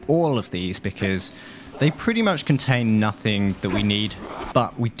skip all of these because they pretty much contain nothing that we need.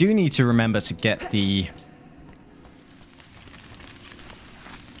 But we do need to remember to get the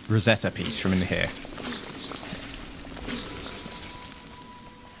Rosetta piece from in here.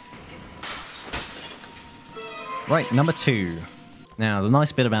 Right, number 2. Now, the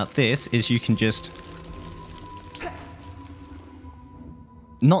nice bit about this is you can just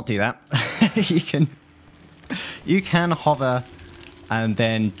not do that. You can hover and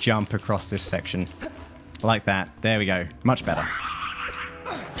then jump across this section. Like that. There we go. Much better.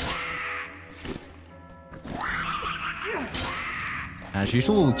 As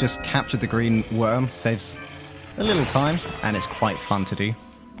usual, we'll just capture the green worm. Saves a little time, and it's quite fun to do.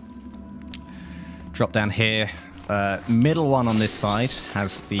 Drop down here. Middle one on this side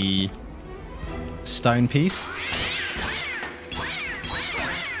has the stone piece.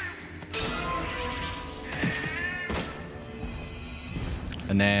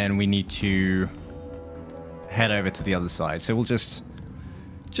 And then we need to head over to the other side. So we'll just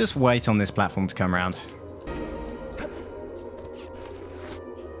wait on this platform to come around.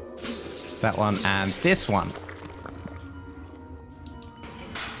 That one and this one.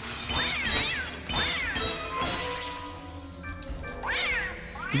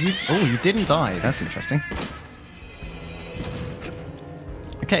 You didn't die. That's interesting.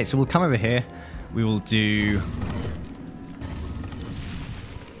 Okay, so we'll come over here. We will do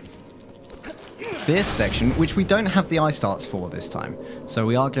this section, which we don't have the eye starts for this time. So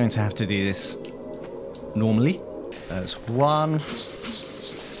we are going to have to do this normally. There's 1,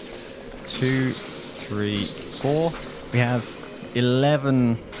 2, 3, 4. We have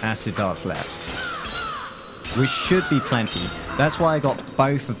 11 acid darts left. Which should be plenty. That's why I got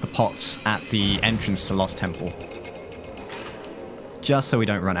both of the pots at the entrance to Lost Temple. Just so we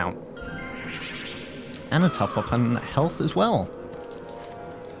don't run out. And a top up on health as well.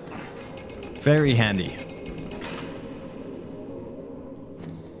 Very handy.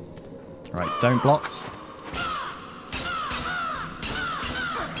 Right, don't block.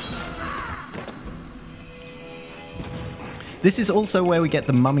 This is also where we get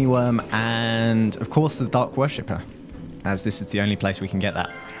the mummy worm and, of course, the Dark Worshipper, as this is the only place we can get that.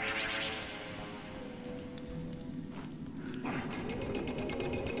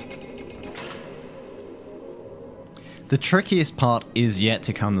 The trickiest part is yet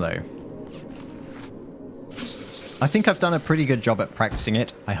to come, though. I think I've done a pretty good job at practicing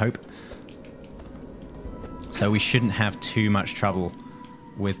it, I hope. So we shouldn't have too much trouble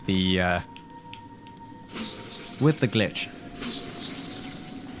with the glitch.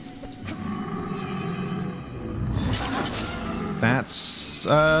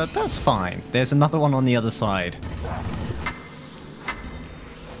 That's fine. There's another one on the other side.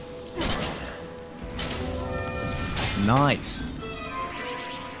 Nice.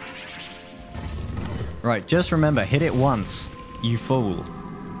 Right, just remember, hit it once, you fool.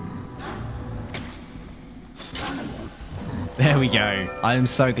 There we go. I am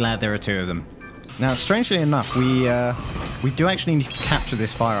so glad there are 2 of them. Now, strangely enough, we do actually need to capture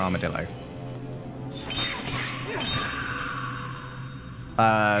this fire armadillo.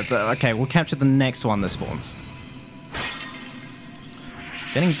 Okay, we'll capture the next one that spawns.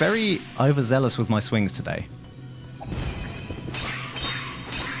 Getting very overzealous with my swings today.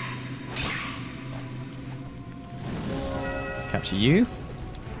 Capture you.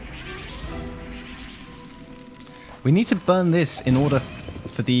 We need to burn this in order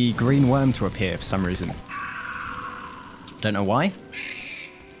for the green worm to appear for some reason. Don't know why.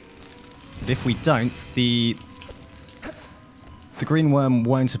 But if we don't, the green worm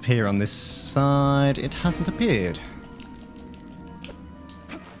won't appear on this side. It hasn't appeared.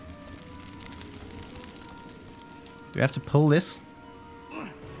 Do we have to pull this?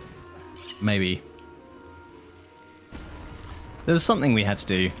 Maybe. There was something we had to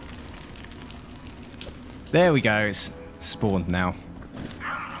do. There we go, it's spawned now.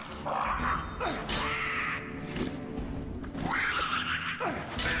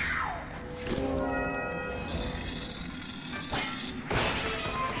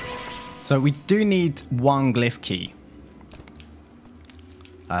 So we do need one glyph key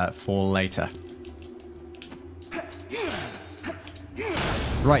for later.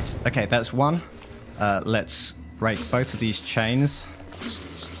 Right, okay, that's one. Let's break both of these chains.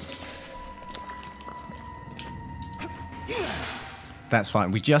 That's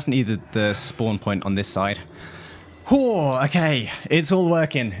fine. We just needed the spawn point on this side. Whew, okay, it's all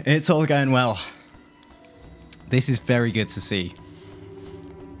working. It's all going well. This is very good to see.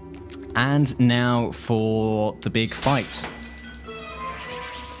 And now for the big fight.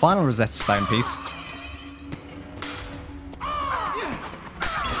 Final Rosetta Stone piece.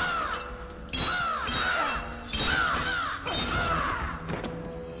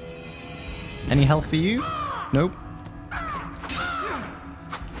 Any health for you? Nope.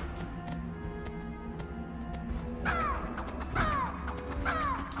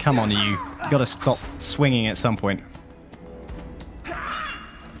 Come on, you gotta stop swinging at some point.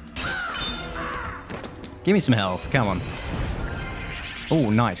 Give me some health, come on. Oh,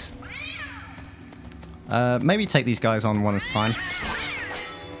 nice. Maybe take these guys on one at a time.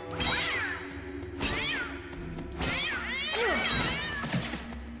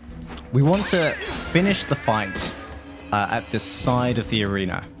 We want to finish the fight at the side of the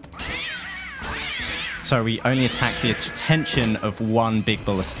arena. So we only attack the attention of one big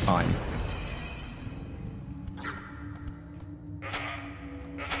bull at a time.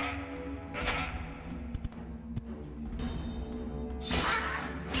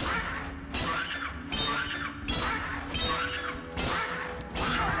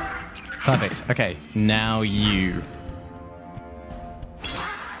 Perfect. Okay, now you.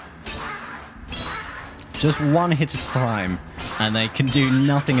 Just one hit at a time, and they can do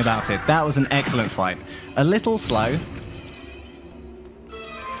nothing about it. That was an excellent fight. A little slow,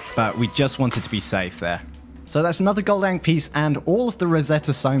 but we just wanted to be safe there. So that's another gold ink piece and all of the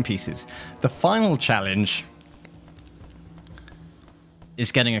Rosetta Stone pieces. The final challenge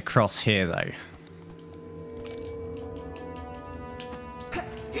is getting across here, though.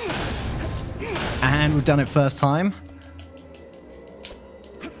 And we've done it first time.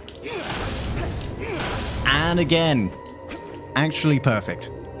 And again, actually perfect.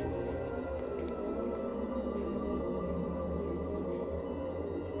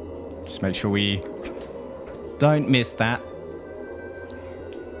 Just make sure we don't miss that.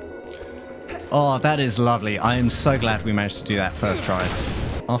 Oh, that is lovely. I am so glad we managed to do that first try.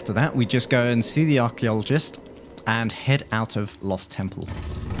 After that, we just go and see the archaeologist and head out of Lost Temple.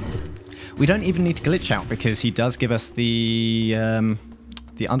 We don't even need to glitch out because he does give us the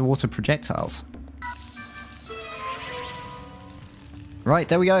underwater projectiles. Right,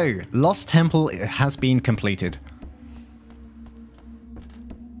 there we go. Lost Temple has been completed.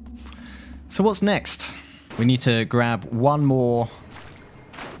 So what's next? We need to grab one more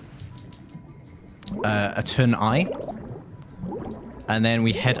a turn eye, and then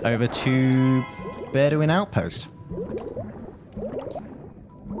we head over to Bedouin Outpost.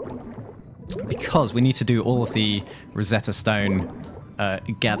 Because we need to do all of the Rosetta Stone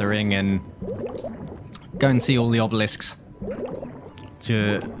gathering and go and see all the obelisks.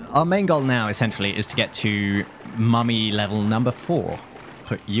 Our main goal now, essentially, is to get to mummy level number 4.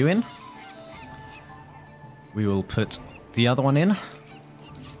 Put you in. We will put the other one in.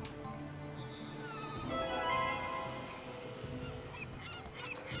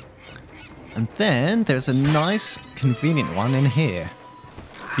 And then there's a nice, convenient one in here.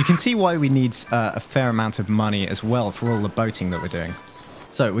 You can see why we need a fair amount of money as well for all the boating that we're doing.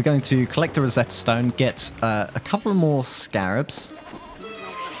 So we're going to collect the Rosetta Stone, get a couple more scarabs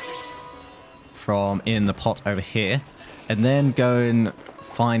from in the pot over here, and then go and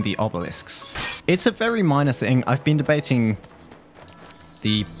find the obelisks. It's a very minor thing. I've been debating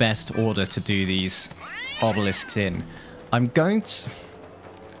the best order to do these obelisks in.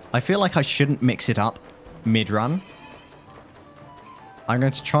 I feel like I shouldn't mix it up mid-run. I'm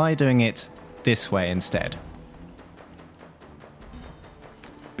going to try doing it this way instead.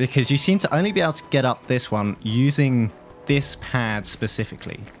 because you seem to only be able to get up this one using this pad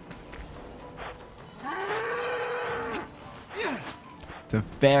specifically. It's a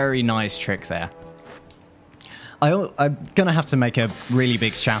very nice trick there. I'm going to have to make a really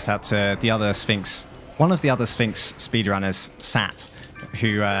big shout out to the other Sphinx, one of the other Sphinx speedrunners, Sat,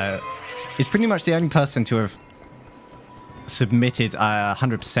 who is pretty much the only person to have submitted a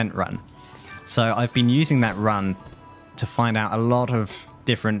 100% run. So I've been using that run to find out a lot of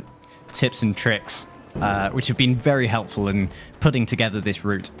different tips and tricks, which have been very helpful in putting together this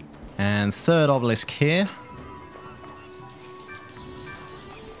route. And third obelisk here.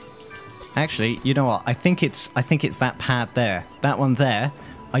 Actually, you know what? I think it's that pad there. That one there.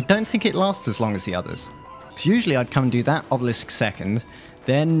 I don't think it lasts as long as the others. Because usually I'd come and do that obelisk second,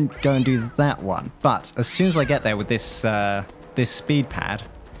 then go and do that one. But as soon as I get there with this this speed pad,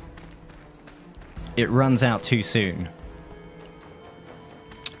 it runs out too soon.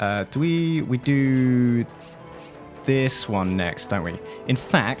 We do this one next, don't we? In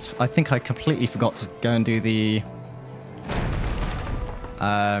fact, I think I completely forgot to go and do the...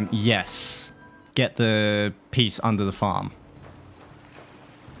 yes. Get the piece under the farm.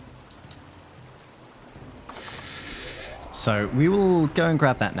 So we will go and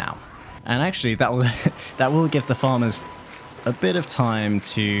grab that now. And actually, that will give the farmers a bit of time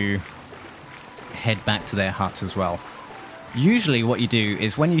to head back to their hut as well. Usually what you do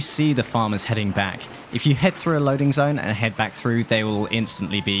is when you see the farmers heading back, if you head through a loading zone and head back through, they will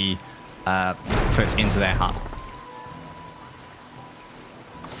instantly be put into their hut.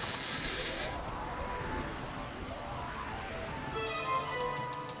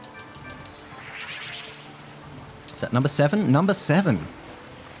 Is that number 7? Number 7.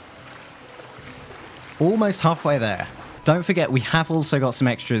 Almost halfway there. Don't forget, we have also got some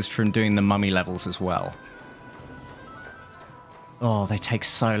extras from doing the mummy levels as well. Oh, they take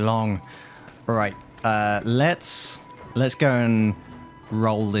so long. All right, let's go and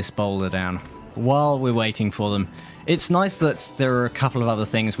roll this boulder down while we're waiting for them. It's nice that there are a couple of other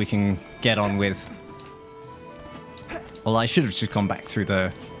things we can get on with. Well, I should have just gone back through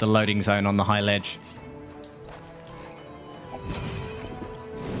the loading zone on the high ledge.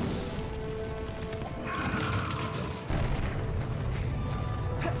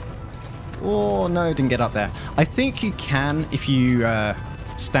 Oh, no, didn't get up there. I think you can if you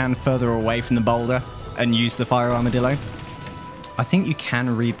stand further away from the boulder and use the fire armadillo. I think you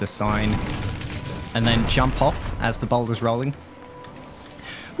can read the sign and then jump off as the boulder's rolling,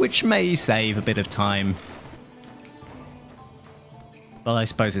 which may save a bit of time. But I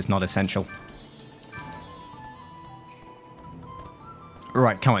suppose it's not essential.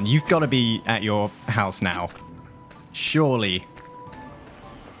 Right, come on, you've got to be at your house now. Surely.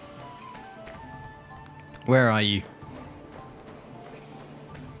 Where are you?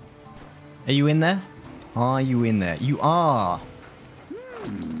 Are you in there? Are you in there? You are!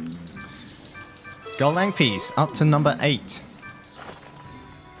 Gold Ang piece, up to number 8.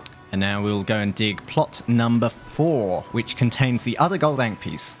 And now we'll go and dig plot number 4, which contains the other gold Ang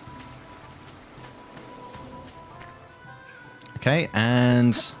piece. Okay,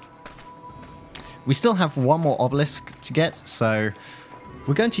 and we still have one more obelisk to get, so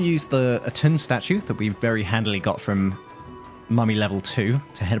we're going to use the Atun statue that we very handily got from Mummy level 2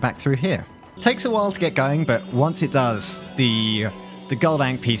 to head back through here. Takes a while to get going, but once it does, the gold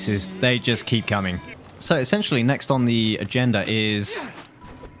Ang pieces, they just keep coming. So essentially, next on the agenda is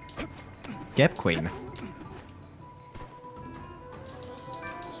Geb Queen.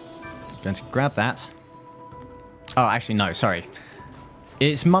 Going to grab that. Oh, actually, no, sorry.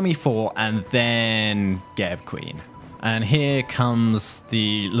 It's Mummy 4 and then Geb Queen. And here comes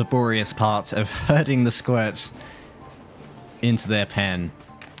the laborious part of herding the squirts into their pen.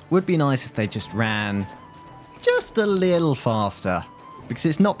 Would be nice if they just ran just a little faster, because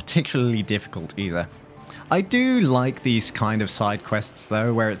it's not particularly difficult either. I do like these kind of side quests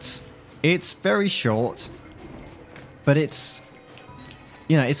though, where it's very short, but it's,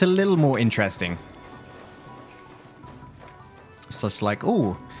 you know, it's a little more interesting. Such like,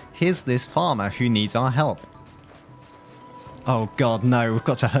 oh, here's this farmer who needs our help. Oh god, no, we've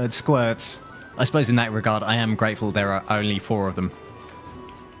got to herd squirts. I suppose in that regard, I am grateful there are only 4 of them.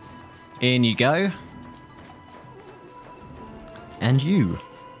 In you go. And you.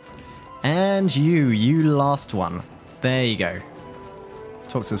 And you last one. There you go.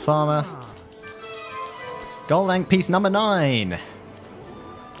 Talk to the farmer. Gold Ang piece number 9.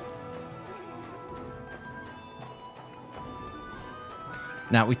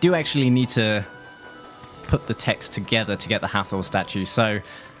 Now, we do actually need to put the text together to get the Hathor statue, so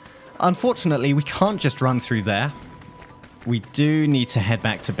unfortunately we can't just run through there. we do need to head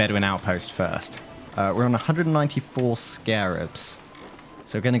back to Bedouin Outpost first. We're on 194 scarabs.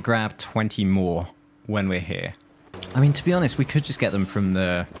 So we're going to grab 20 more when we're here. I mean, to be honest, we could just get them from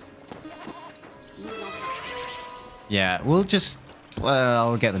the... Yeah, we'll just... Well,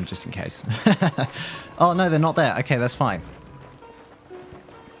 I'll get them just in case. Oh, no, they're not there. Okay, that's fine.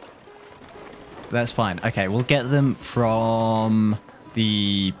 That's fine. Okay, we'll get them from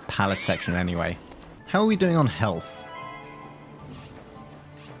the palace section anyway. How are we doing on health?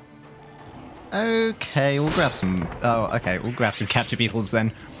 Okay, we'll grab some... Oh, okay, we'll grab some capture beetles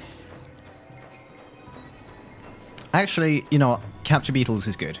then. Actually, you know what? Capture beetles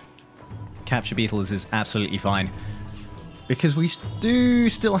is good. Capture beetles is absolutely fine. Because we do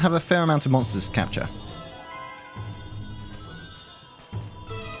still have a fair amount of monsters to capture.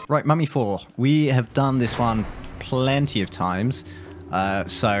 Right, Mummy 4. We have done this one plenty of times.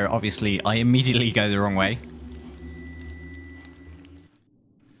 So, obviously, I immediately go the wrong way.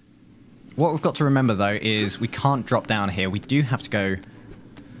 What we've got to remember, though, is we can't drop down here. We do have to go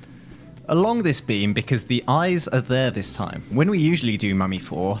along this beam because the eyes are there this time. When we usually do Mummy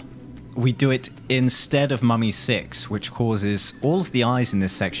 4, we do it instead of Mummy 6, which causes all of the eyes in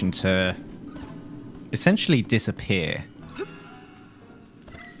this section to essentially disappear.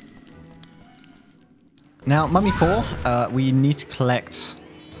 Now, Mummy 4, we need to collect...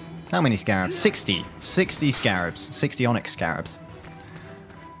 How many scarabs? 60. 60 scarabs. 60 onyx scarabs.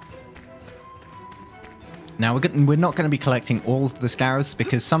 Now, we're not going to be collecting all the scarabs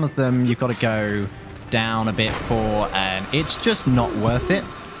because some of them you've got to go down a bit for, and it's just not worth it,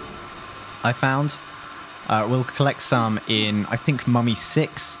 I found. We'll collect some in, I think, Mummy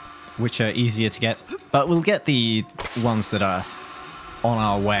 6, which are easier to get, but we'll get the ones that are on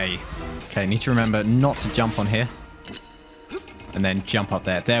our way. Okay, need to remember not to jump on here. And then jump up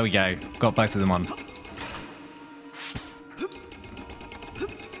there. There we go. Got both of them on.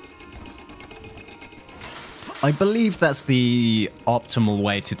 I believe that's the optimal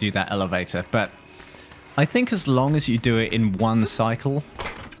way to do that elevator, but I think as long as you do it in one cycle,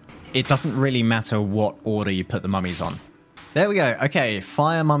 it doesn't really matter what order you put the mummies on. There we go. Okay,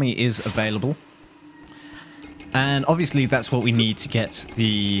 Fire Mummy is available. And obviously that's what we need to get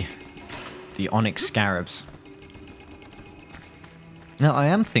the onyx scarabs. Now I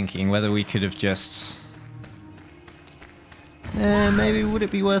am thinking whether we could have just... maybe would it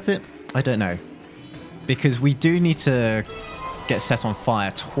be worth it? I don't know. Because we do need to get set on fire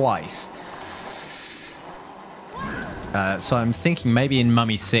twice. So I'm thinking maybe in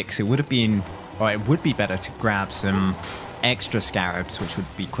Mummy 6 it would have been... Or it would be better to grab some extra scarabs, which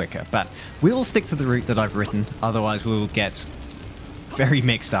would be quicker. But we will stick to the route that I've written, otherwise we will get very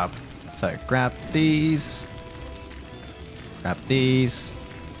mixed up. So grab these. Grab these.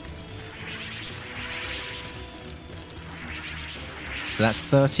 So that's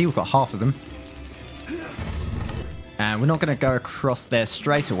 30, we've got half of them. And we're not going to go across there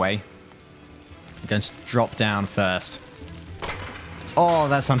straight away. We're going to drop down first. Oh,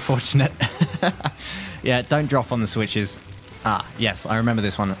 that's unfortunate. Yeah, don't drop on the switches. Ah, yes, I remember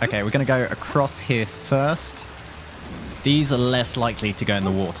this one. Okay, we're going to go across here first. These are less likely to go in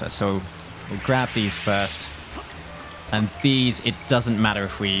the water, so we'll grab these first. And these, it doesn't matter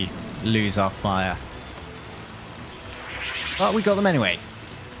if we lose our fire. But we got them anyway.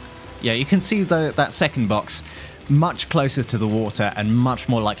 Yeah, you can see though that second box much closer to the water and much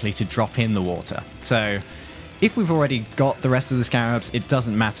more likely to drop in the water. So if we've already got the rest of the scarabs, it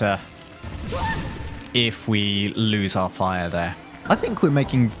doesn't matter if we lose our fire there. I think we're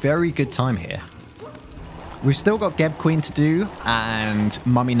making very good time here. We've still got Geb Queen to do, and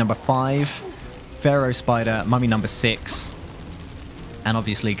Mummy number 5, Pharaoh Spider, Mummy number 6, and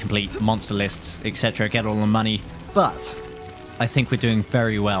obviously complete monster lists, etc. Get all the money, but I think we're doing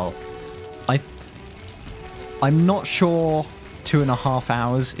very well. I'm not sure 2.5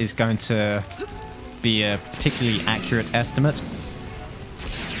 hours is going to be a particularly accurate estimate.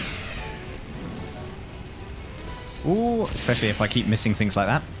 Ooh, especially if I keep missing things like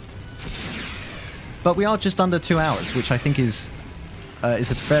that. But we are just under 2 hours, which I think is a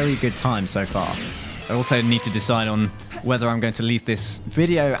very good time so far. I also need to decide on whether I'm going to leave this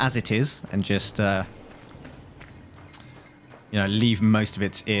video as it is and just, you know, leave most of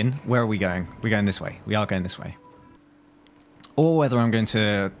it in. Where are we going? We're going this way. We are going this way. Or whether I'm going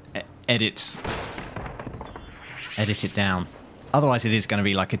to edit it down. Otherwise it is going to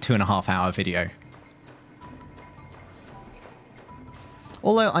be like a 2.5 hour video.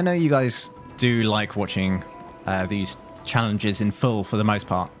 Although I know you guys do like watching these challenges in full for the most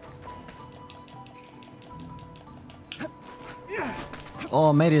part.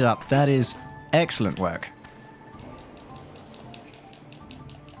 Oh, made it up. That is excellent work.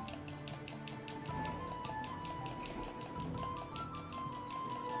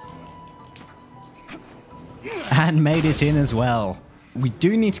 And made it in as well. We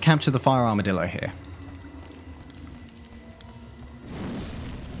do need to capture the fire armadillo here.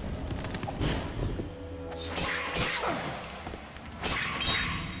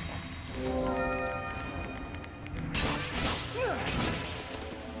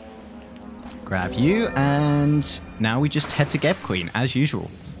 Grab you, and now we just head to Geb Queen, as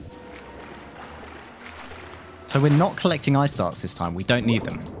usual. So we're not collecting ice darts this time, we don't need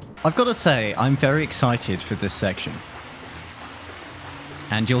them. I've got to say, I'm very excited for this section.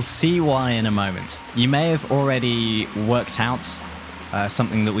 And you'll see why in a moment. You may have already worked out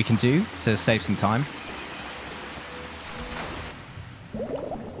something that we can do to save some time.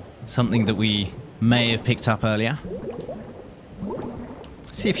 Something that we may have picked up earlier.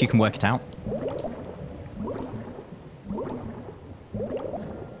 See if you can work it out.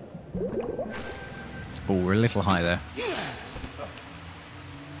 Oh, we're a little high there.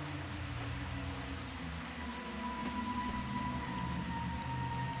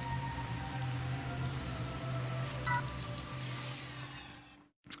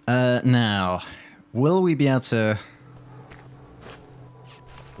 Now, will we be able to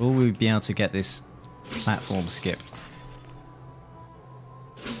get this platform skip?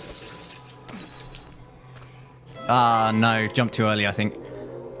 Ah, no, jumped too early, I think.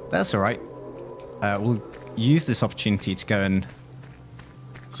 That's all right. We'll use this opportunity to go and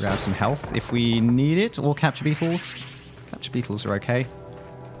grab some health if we need it, or capture beetles. Capture beetles are okay.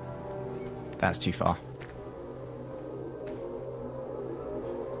 That's too far.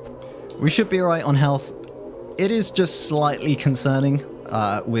 We should be alright on health. It is just slightly concerning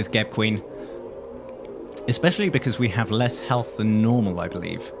with Geb Queen. Especially because we have less health than normal, I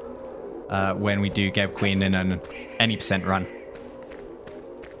believe. When we do Geb Queen in an any percent run.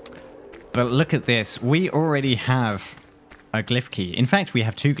 But look at this. We already have a glyph key. In fact, we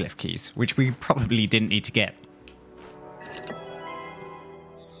have 2 glyph keys, which we probably didn't need to get.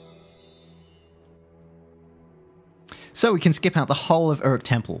 So we can skip out the whole of Uruk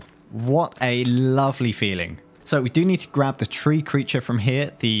Temple. What a lovely feeling. So we do need to grab the tree creature from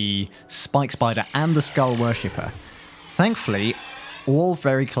here, the spike spider and the skull worshipper. Thankfully, all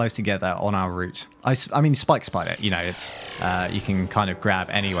very close together on our route. I mean, spike spider, you know, it's you can kind of grab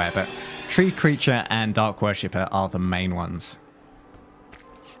anywhere, but tree creature and dark worshipper are the main ones.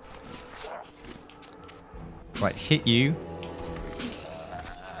 Right, hit you.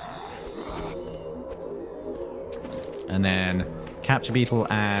 And then capture beetle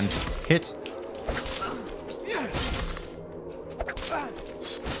and hit.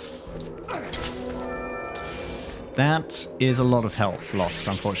 That is a lot of health lost,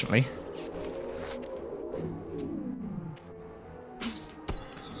 unfortunately.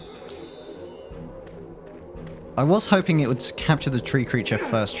 I was hoping it would capture the tree creature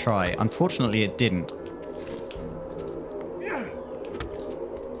first try. Unfortunately, it didn't.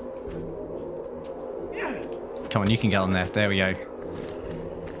 Come on, you can get on there. There we go.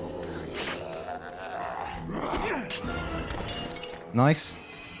 Nice.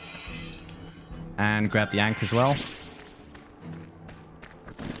 And grab the Ankh as well.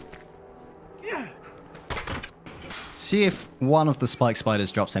 See if one of the spike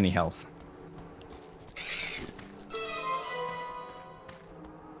spiders drops any health.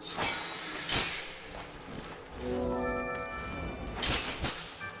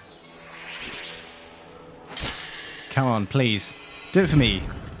 Come on, please. Do it for me.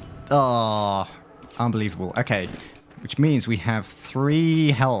 Oh, unbelievable. Okay, which means we have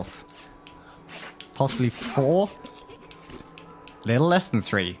 3 health. Possibly 4? Little less than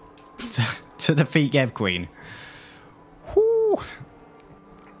 3 to defeat Geb Queen. Whew.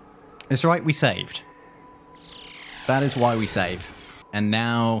 It's right, we saved. That is why we save. And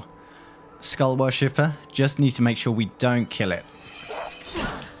now, Skull Worshipper, just need to make sure we don't kill it.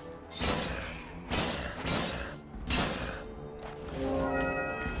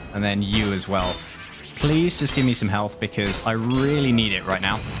 And then you as well. Please just give me some health because I really need it right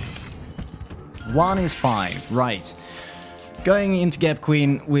now. 1 is fine. Right. Going into Geb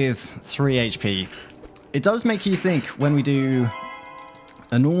Queen with 3 HP. It does make you think when we do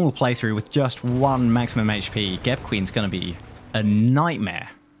a normal playthrough with just 1 maximum HP, Geb Queen's going to be a nightmare.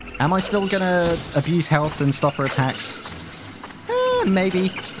 Am I still going to abuse health and stop her attacks?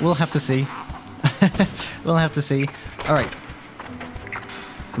 Maybe. We'll have to see. We'll have to see. Alright.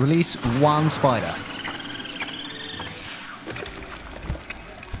 Release 1 spider.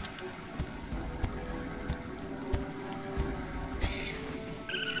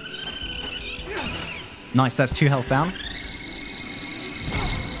 Nice, that's 2 health down.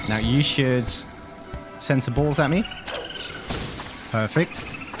 Now you should send some balls at me. Perfect.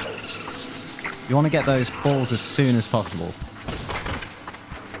 You want to get those balls as soon as possible.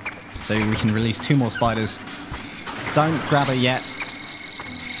 So we can release 2 more spiders. Don't grab her yet.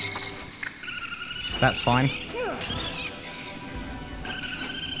 That's fine.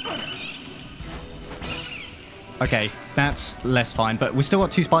 Okay, that's less fine, but we've still got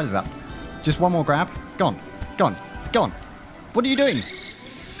 2 spiders up. Just 1 more grab. Go on. Go on. Go on. What are you doing?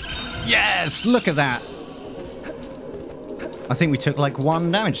 Yes! Look at that. I think we took like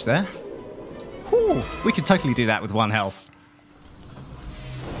 1 damage there. Whew, we could totally do that with 1 health.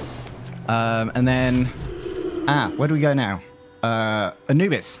 And then... where do we go now?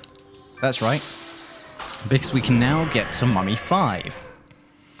 Anubis. That's right. Because we can now get to Mummy 5.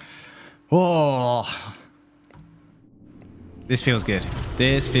 Oh... This feels good.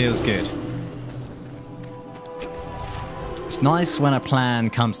 This feels good. It's nice when a plan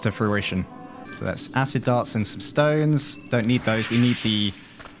comes to fruition. So that's acid darts and some stones. Don't need those. We need the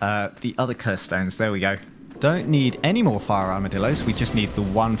other curse stones. There we go. Don't need any more fire armadillos. We just need the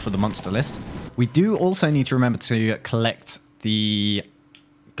 1 for the monster list. We do also need to remember to collect the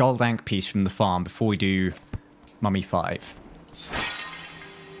gold ankh piece from the farm before we do Mummy 5.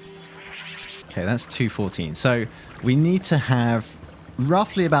 Okay, that's 214. So we need to have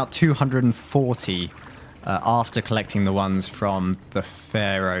roughly about 240 after collecting the ones from the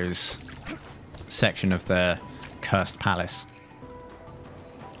Pharaoh's section of the Cursed Palace.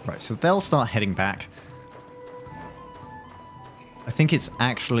 Right, so they'll start heading back. I think it's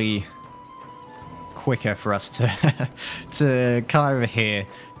actually quicker for us to to come over here,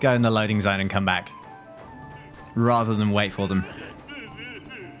 go in the loading zone and come back, rather than wait for them.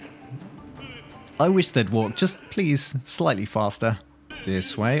 I wish they'd walk, just please, slightly faster.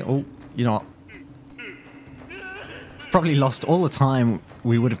 This way. Oh, you know what? We've probably lost all the time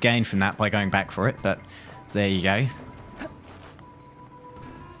we would have gained from that by going back for it, but there you go.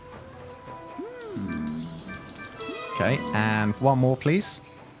 Okay, and 1 more, please.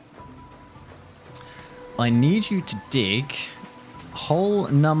 I need you to dig hole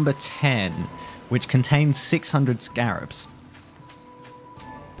number 10, which contains 600 scarabs.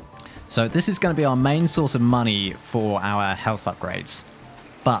 So this is going to be our main source of money for our health upgrades,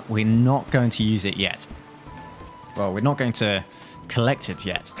 but we're not going to use it yet. Well, we're not going to collect it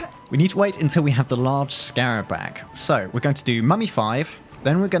yet. We need to wait until we have the large scarab back. So we're going to do Mummy 5,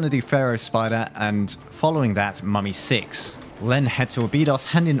 then we're going to do Pharaoh's Spider, and following that, Mummy 6. We'll then head to Abydos,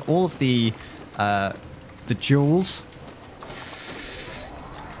 hand in all of the jewels,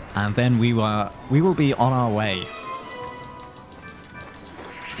 and then we will be on our way.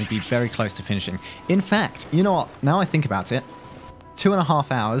 We'll be very close to finishing. In fact, you know what? Now I think about it,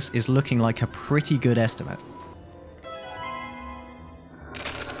 2.5 hours is looking like a pretty good estimate.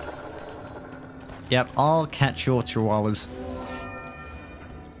 Yep, I'll catch your chihuahuas.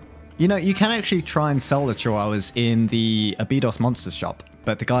 You know, you can actually try and sell the chihuahuas in the Abydos Monsters shop,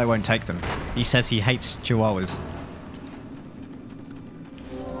 but the guy won't take them. He says he hates chihuahuas.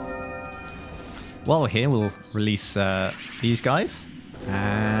 While we're here, we'll release these guys.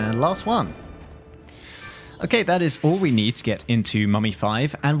 And last one. Okay, that is all we need to get into Mummy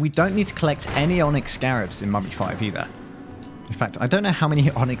 5, and we don't need to collect any onyx scarabs in Mummy 5 either. In fact, I don't know how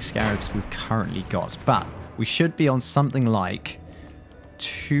many onyx scarabs we've currently got, but we should be on something like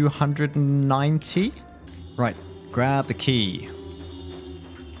 290? Right, grab the key.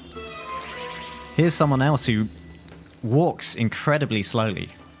 Here's someone else who walks incredibly slowly.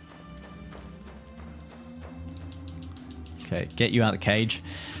 Okay, get you out of the cage.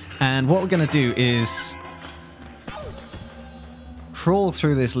 And what we're going to do is crawl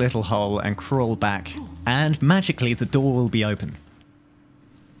through this little hole and crawl back, and magically the door will be open.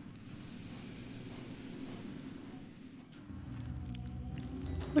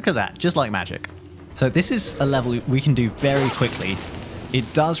 Look at that, just like magic. So this is a level we can do very quickly.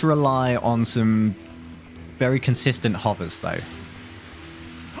 It does rely on some very consistent hovers though.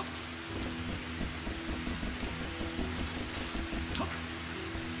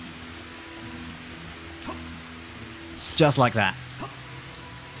 Just like that.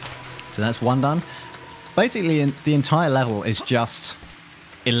 So that's 1 done. Basically, the entire level is just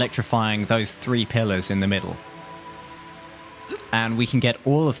electrifying those 3 pillars in the middle. And we can get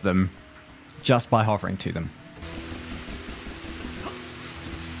all of them just by hovering to them.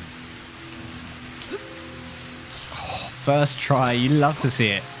 Oh, first try, you love to see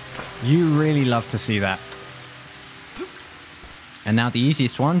it. You really love to see that. And now the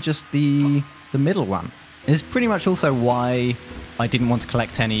easiest one, just the middle one. It's pretty much also why I didn't want to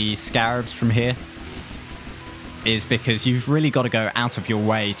collect any scarabs from here, is because you've really got to go out of your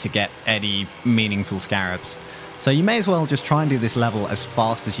way to get any meaningful scarabs. So you may as well just try and do this level as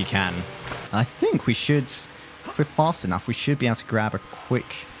fast as you can. I think we should, if we're fast enough, we should be able to grab a quick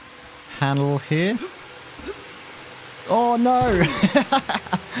handle here. Oh no!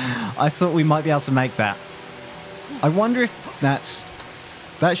 I thought we might be able to make that. I wonder if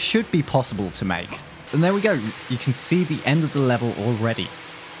that should be possible to make. And there we go. You can see the end of the level already.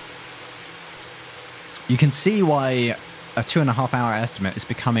 You can see why a 2.5 hour estimate is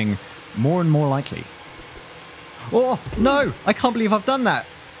becoming more and more likely. Oh, no! I can't believe I've done that!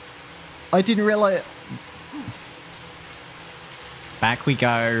 I didn't realize... Back we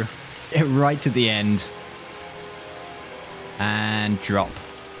go. Right to the end. And drop.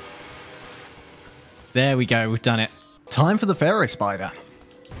 There we go, we've done it. Time for the Pharaoh Spider.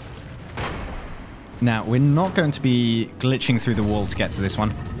 Now, we're not going to be glitching through the wall to get to this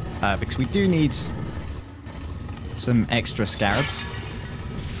one. Because we do need some extra scarabs.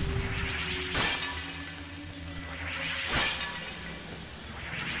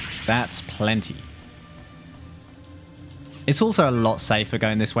 That's plenty. It's also a lot safer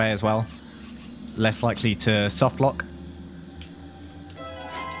going this way as well. Less likely to soft lock.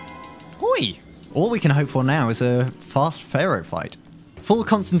 Oi! All we can hope for now is a fast Pharaoh fight. Full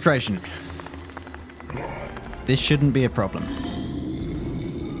concentration. This shouldn't be a problem.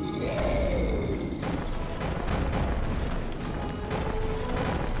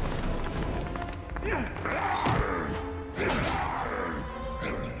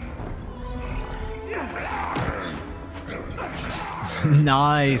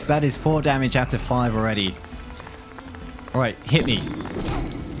 Nice, that is 4 damage out of 5 already. Alright, hit me.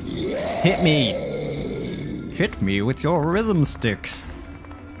 Hit me. Hit me with your rhythm stick.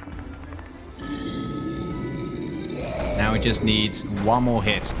 Now we just need one more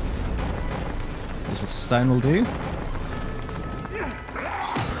hit. This stone will do.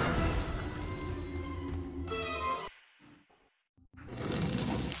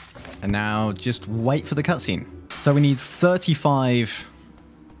 And now just wait for the cutscene. So we need 35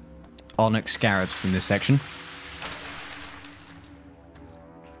 onyx scarabs from this section.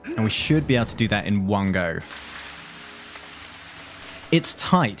 And we should be able to do that in one go. It's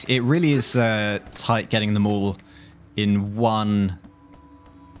tight. It really is tight getting them all in one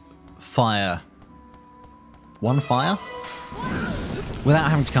fire. One fire? Without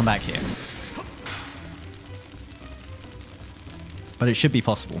having to come back here. But it should be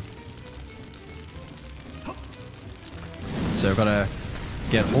possible. So I've got to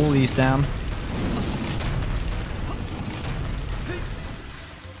get all these down.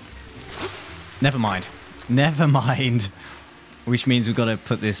 Never mind. Never mind. Which means we've got to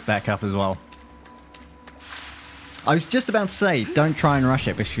put this back up as well. I was just about to say, don't try and rush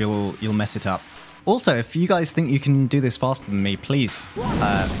it because you'll mess it up. Also, if you guys think you can do this faster than me, please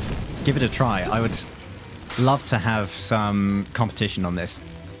give it a try. I would love to have some competition on this.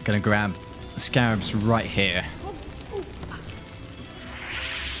 Gonna grab the scarabs right here.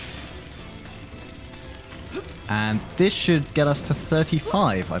 And this should get us to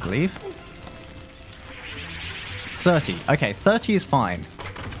 35, I believe. 30. Okay, 30 is fine.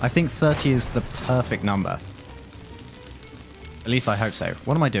 I think 30 is the perfect number. At least I hope so.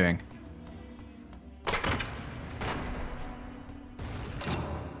 What am I doing?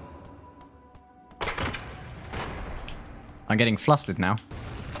 I'm getting flustered now.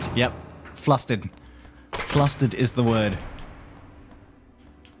 Yep, flustered. Flustered is the word.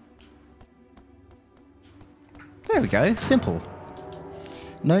 There we go, simple.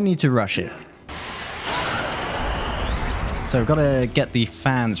 No need to rush it. So we've got to get the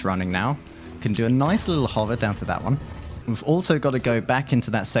fans running now. Can do a nice little hover down to that one. We've also got to go back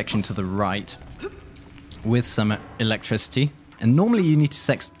into that section to the right with some electricity. And normally you need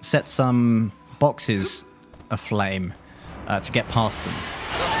to set some boxes aflame to get past them.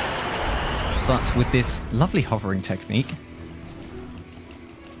 But with this lovely hovering technique,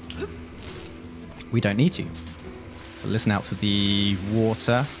 we don't need to. So listen out for the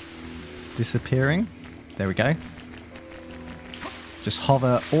water disappearing. There we go. Just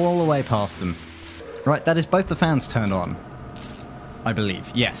hover all the way past them. Right, that is both the fans turned on. I believe.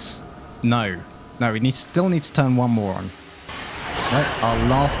 Yes. No. No, we still need to turn one more on. Right, our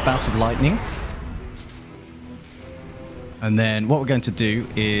last bout of lightning. And then what we're going to do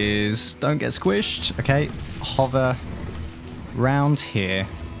is... Don't get squished. Okay, hover round here.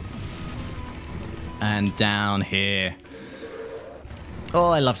 And down here.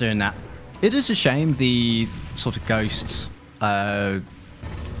 Oh, I love doing that. It is a shame the sort of ghost...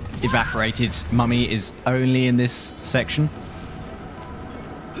 evaporated mummy is only in this section.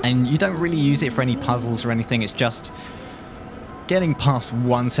 And you don't really use it for any puzzles or anything. It's just getting past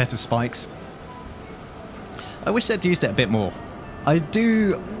one set of spikes. I wish they'd used it a bit more. I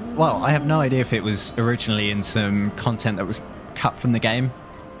do... Well, I have no idea if it was originally in some content that was cut from the game.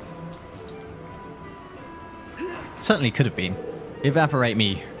 Certainly could have been. Evaporate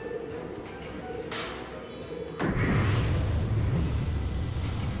me.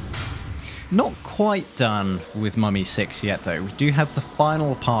 Not quite done with Mummy 6 yet, though. We do have the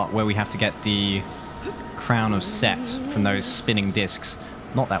final part where we have to get the Crown of Set from those spinning discs.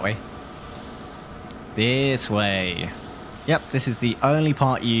 Not that way. This way. Yep, this is the only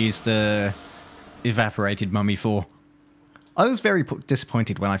part you use the evaporated mummy for. I was very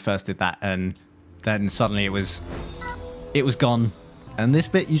disappointed when I first did that, and then suddenly it was gone. And this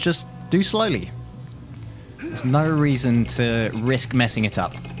bit you just do slowly. There's no reason to risk messing it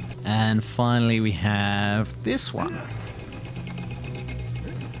up. And finally we have this one.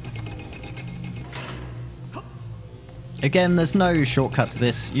 Again, there's no shortcut to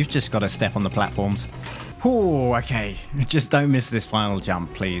this. You've just got to step on the platforms. Oh, okay. Just don't miss this final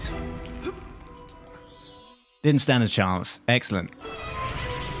jump, please. Didn't stand a chance. Excellent.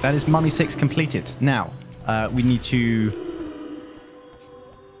 That is Mummy 6 completed. Now, we need to...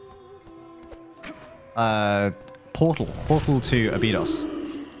 Portal to Abydos.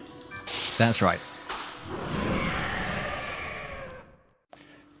 That's right.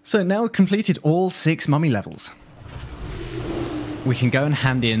 So now we've completed all 6 mummy levels. We can go and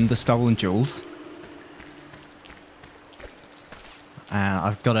hand in the stolen jewels.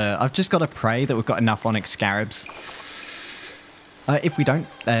 I've just got to pray that we've got enough onyx scarabs. If we don't,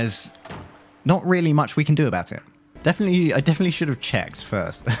 there's not really much we can do about it. I definitely should have checked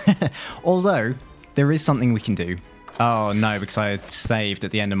first. Although, there is something we can do. Oh no, because I saved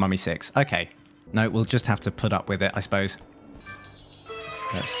at the end of Mummy 6. Okay. No, we'll just have to put up with it, I suppose.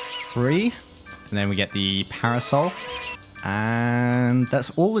 That's 3. And then we get the parasol. And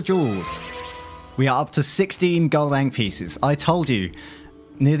that's all the jewels. We are up to 16 gold ang pieces. I told you,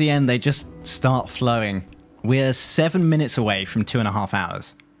 near the end they just start flowing. We're 7 minutes away from 2.5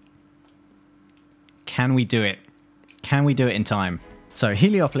 hours. Can we do it? Can we do it in time? So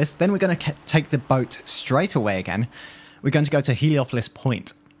Heliopolis, then we're going to take the boat straight away again. We're going to go to Heliopolis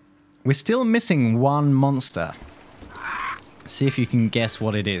Point. We're still missing one monster. See if you can guess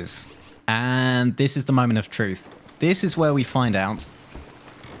what it is. And this is the moment of truth. This is where we find out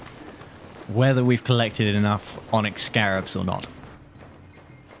whether we've collected enough onyx scarabs or not.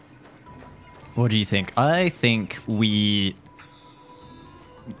 What do you think? I think we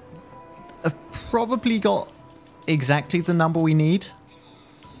have probably got exactly the number we need.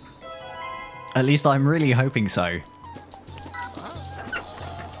 At least I'm really hoping so.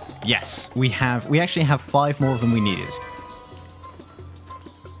 Yes, we actually have 5 more than we needed.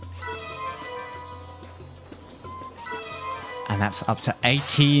 And that's up to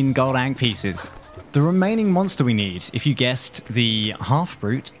 18 gold ang pieces. The remaining monster we need, if you guessed the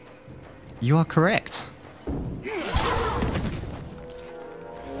half-brute, you are correct.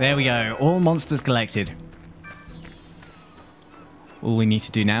 There we go, all monsters collected. All we need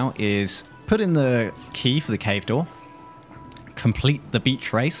to do now is put in the key for the cave door, complete the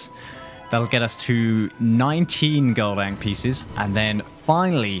beach race. That'll get us to 19 gold ang pieces, and then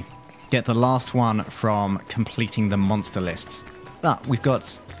finally get the last one from completing the monster lists. But we've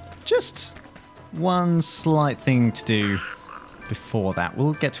got just one slight thing to do before that.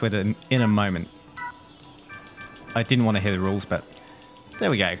 We'll get to it in a moment. I didn't want to hear the rules, but there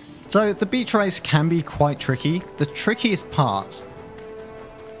we go. So the beach race can be quite tricky. The trickiest part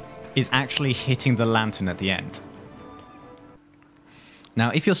is actually hitting the lantern at the end.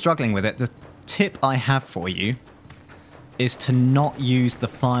 Now, if you're struggling with it, the tip I have for you is to not use the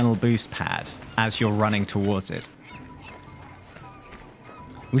final boost pad as you're running towards it.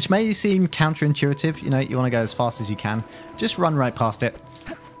 Which may seem counterintuitive, you know, you want to go as fast as you can. Just run right past it.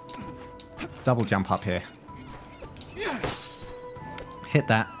 Double jump up here. Hit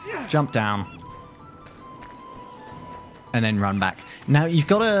that, jump down, and then run back. Now, you've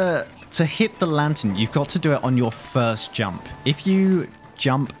got to hit the lantern, you've got to do it on your first jump. If you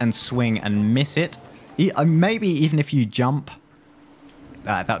jump and swing and miss it, maybe even if you jump,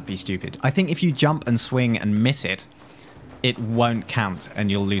 that would be stupid. I think if you jump and swing and miss it, it won't count and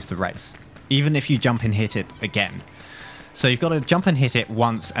you'll lose the race. Even if you jump and hit it again. So you've got to jump and hit it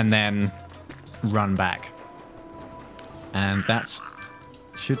once and then run back. And that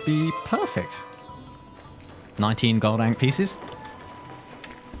should be perfect. 19 gold ang pieces.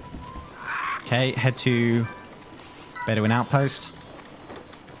 Okay, head to Bedouin Outpost.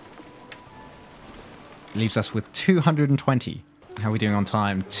 Leaves us with 220. How are we doing on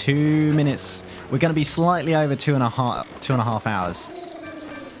time? 2 minutes. We're going to be slightly over 2.5 hours.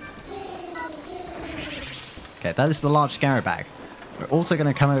 Okay, that is the large scarab bag. We're also going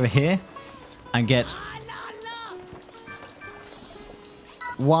to come over here and get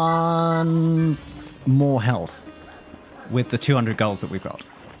 1 more health with the 200 gold that we've got.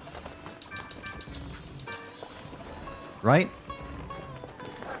 Right?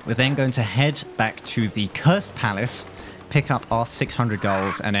 We're then going to head back to the Cursed Palace, pick up our 600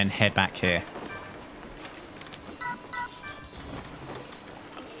 golds, and then head back here.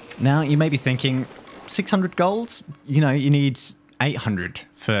 Now, you may be thinking, 600 gold? You know, you need 800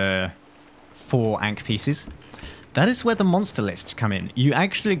 for 4 Ankh pieces. That is where the monster lists come in. You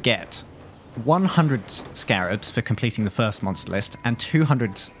actually get 100 scarabs for completing the first monster list and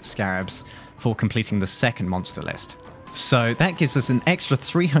 200 scarabs for completing the second monster list. So that gives us an extra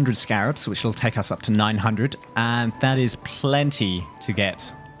 300 scarabs, which will take us up to 900, and that is plenty to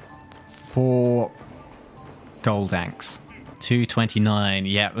get 4 gold Ankhs. 229,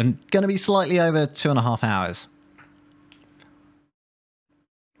 yeah, and going to be slightly over 2.5 hours.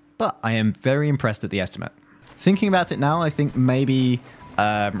 But I am very impressed at the estimate. Thinking about it now, I think maybe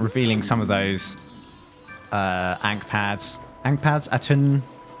revealing some of those Ankh pads, Atun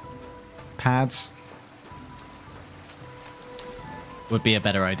pads, would be a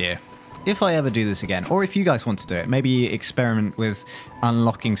better idea. If I ever do this again, or if you guys want to do it, maybe experiment with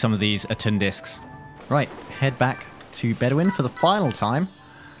unlocking some of these Atun discs. Right, head back to Bedouin for the final time,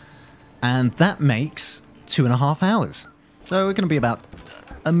 and that makes 2.5 hours. So we're going to be about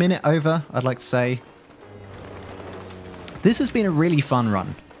a minute over, I'd like to say. This has been a really fun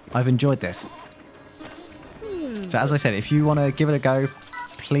run. I've enjoyed this. So as I said, if you want to give it a go,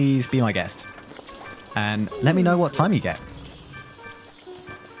 please be my guest. And let me know what time you get.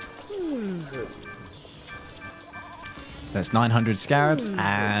 There's 900 scarabs,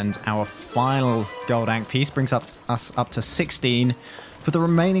 and our final gold Ankh piece brings us up to 16 for the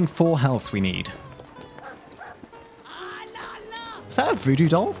remaining 4 health we need. Is that a voodoo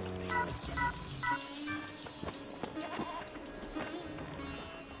doll?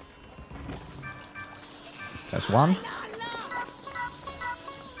 There's 1.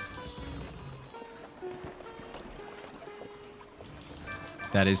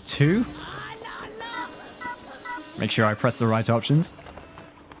 That is 2. Make sure I press the right options.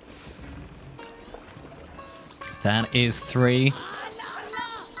 That is 3.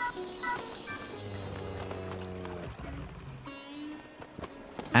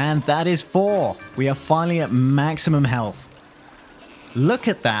 And that is 4. We are finally at maximum health. Look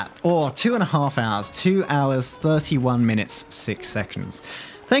at that. Oh, 2.5 hours. 2 hours, 31 minutes, 6 seconds.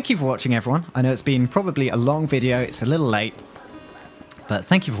 Thank you for watching, everyone. I know it's been probably a long video. It's a little late. But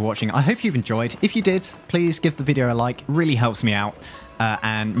thank you for watching. I hope you've enjoyed. If you did, please give the video a like. It really helps me out.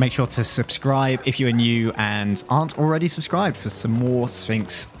 And make sure to subscribe if you are new and aren't already subscribed for some more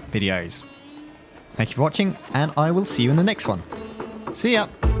Sphinx videos. Thank you for watching, and I will see you in the next one. See ya!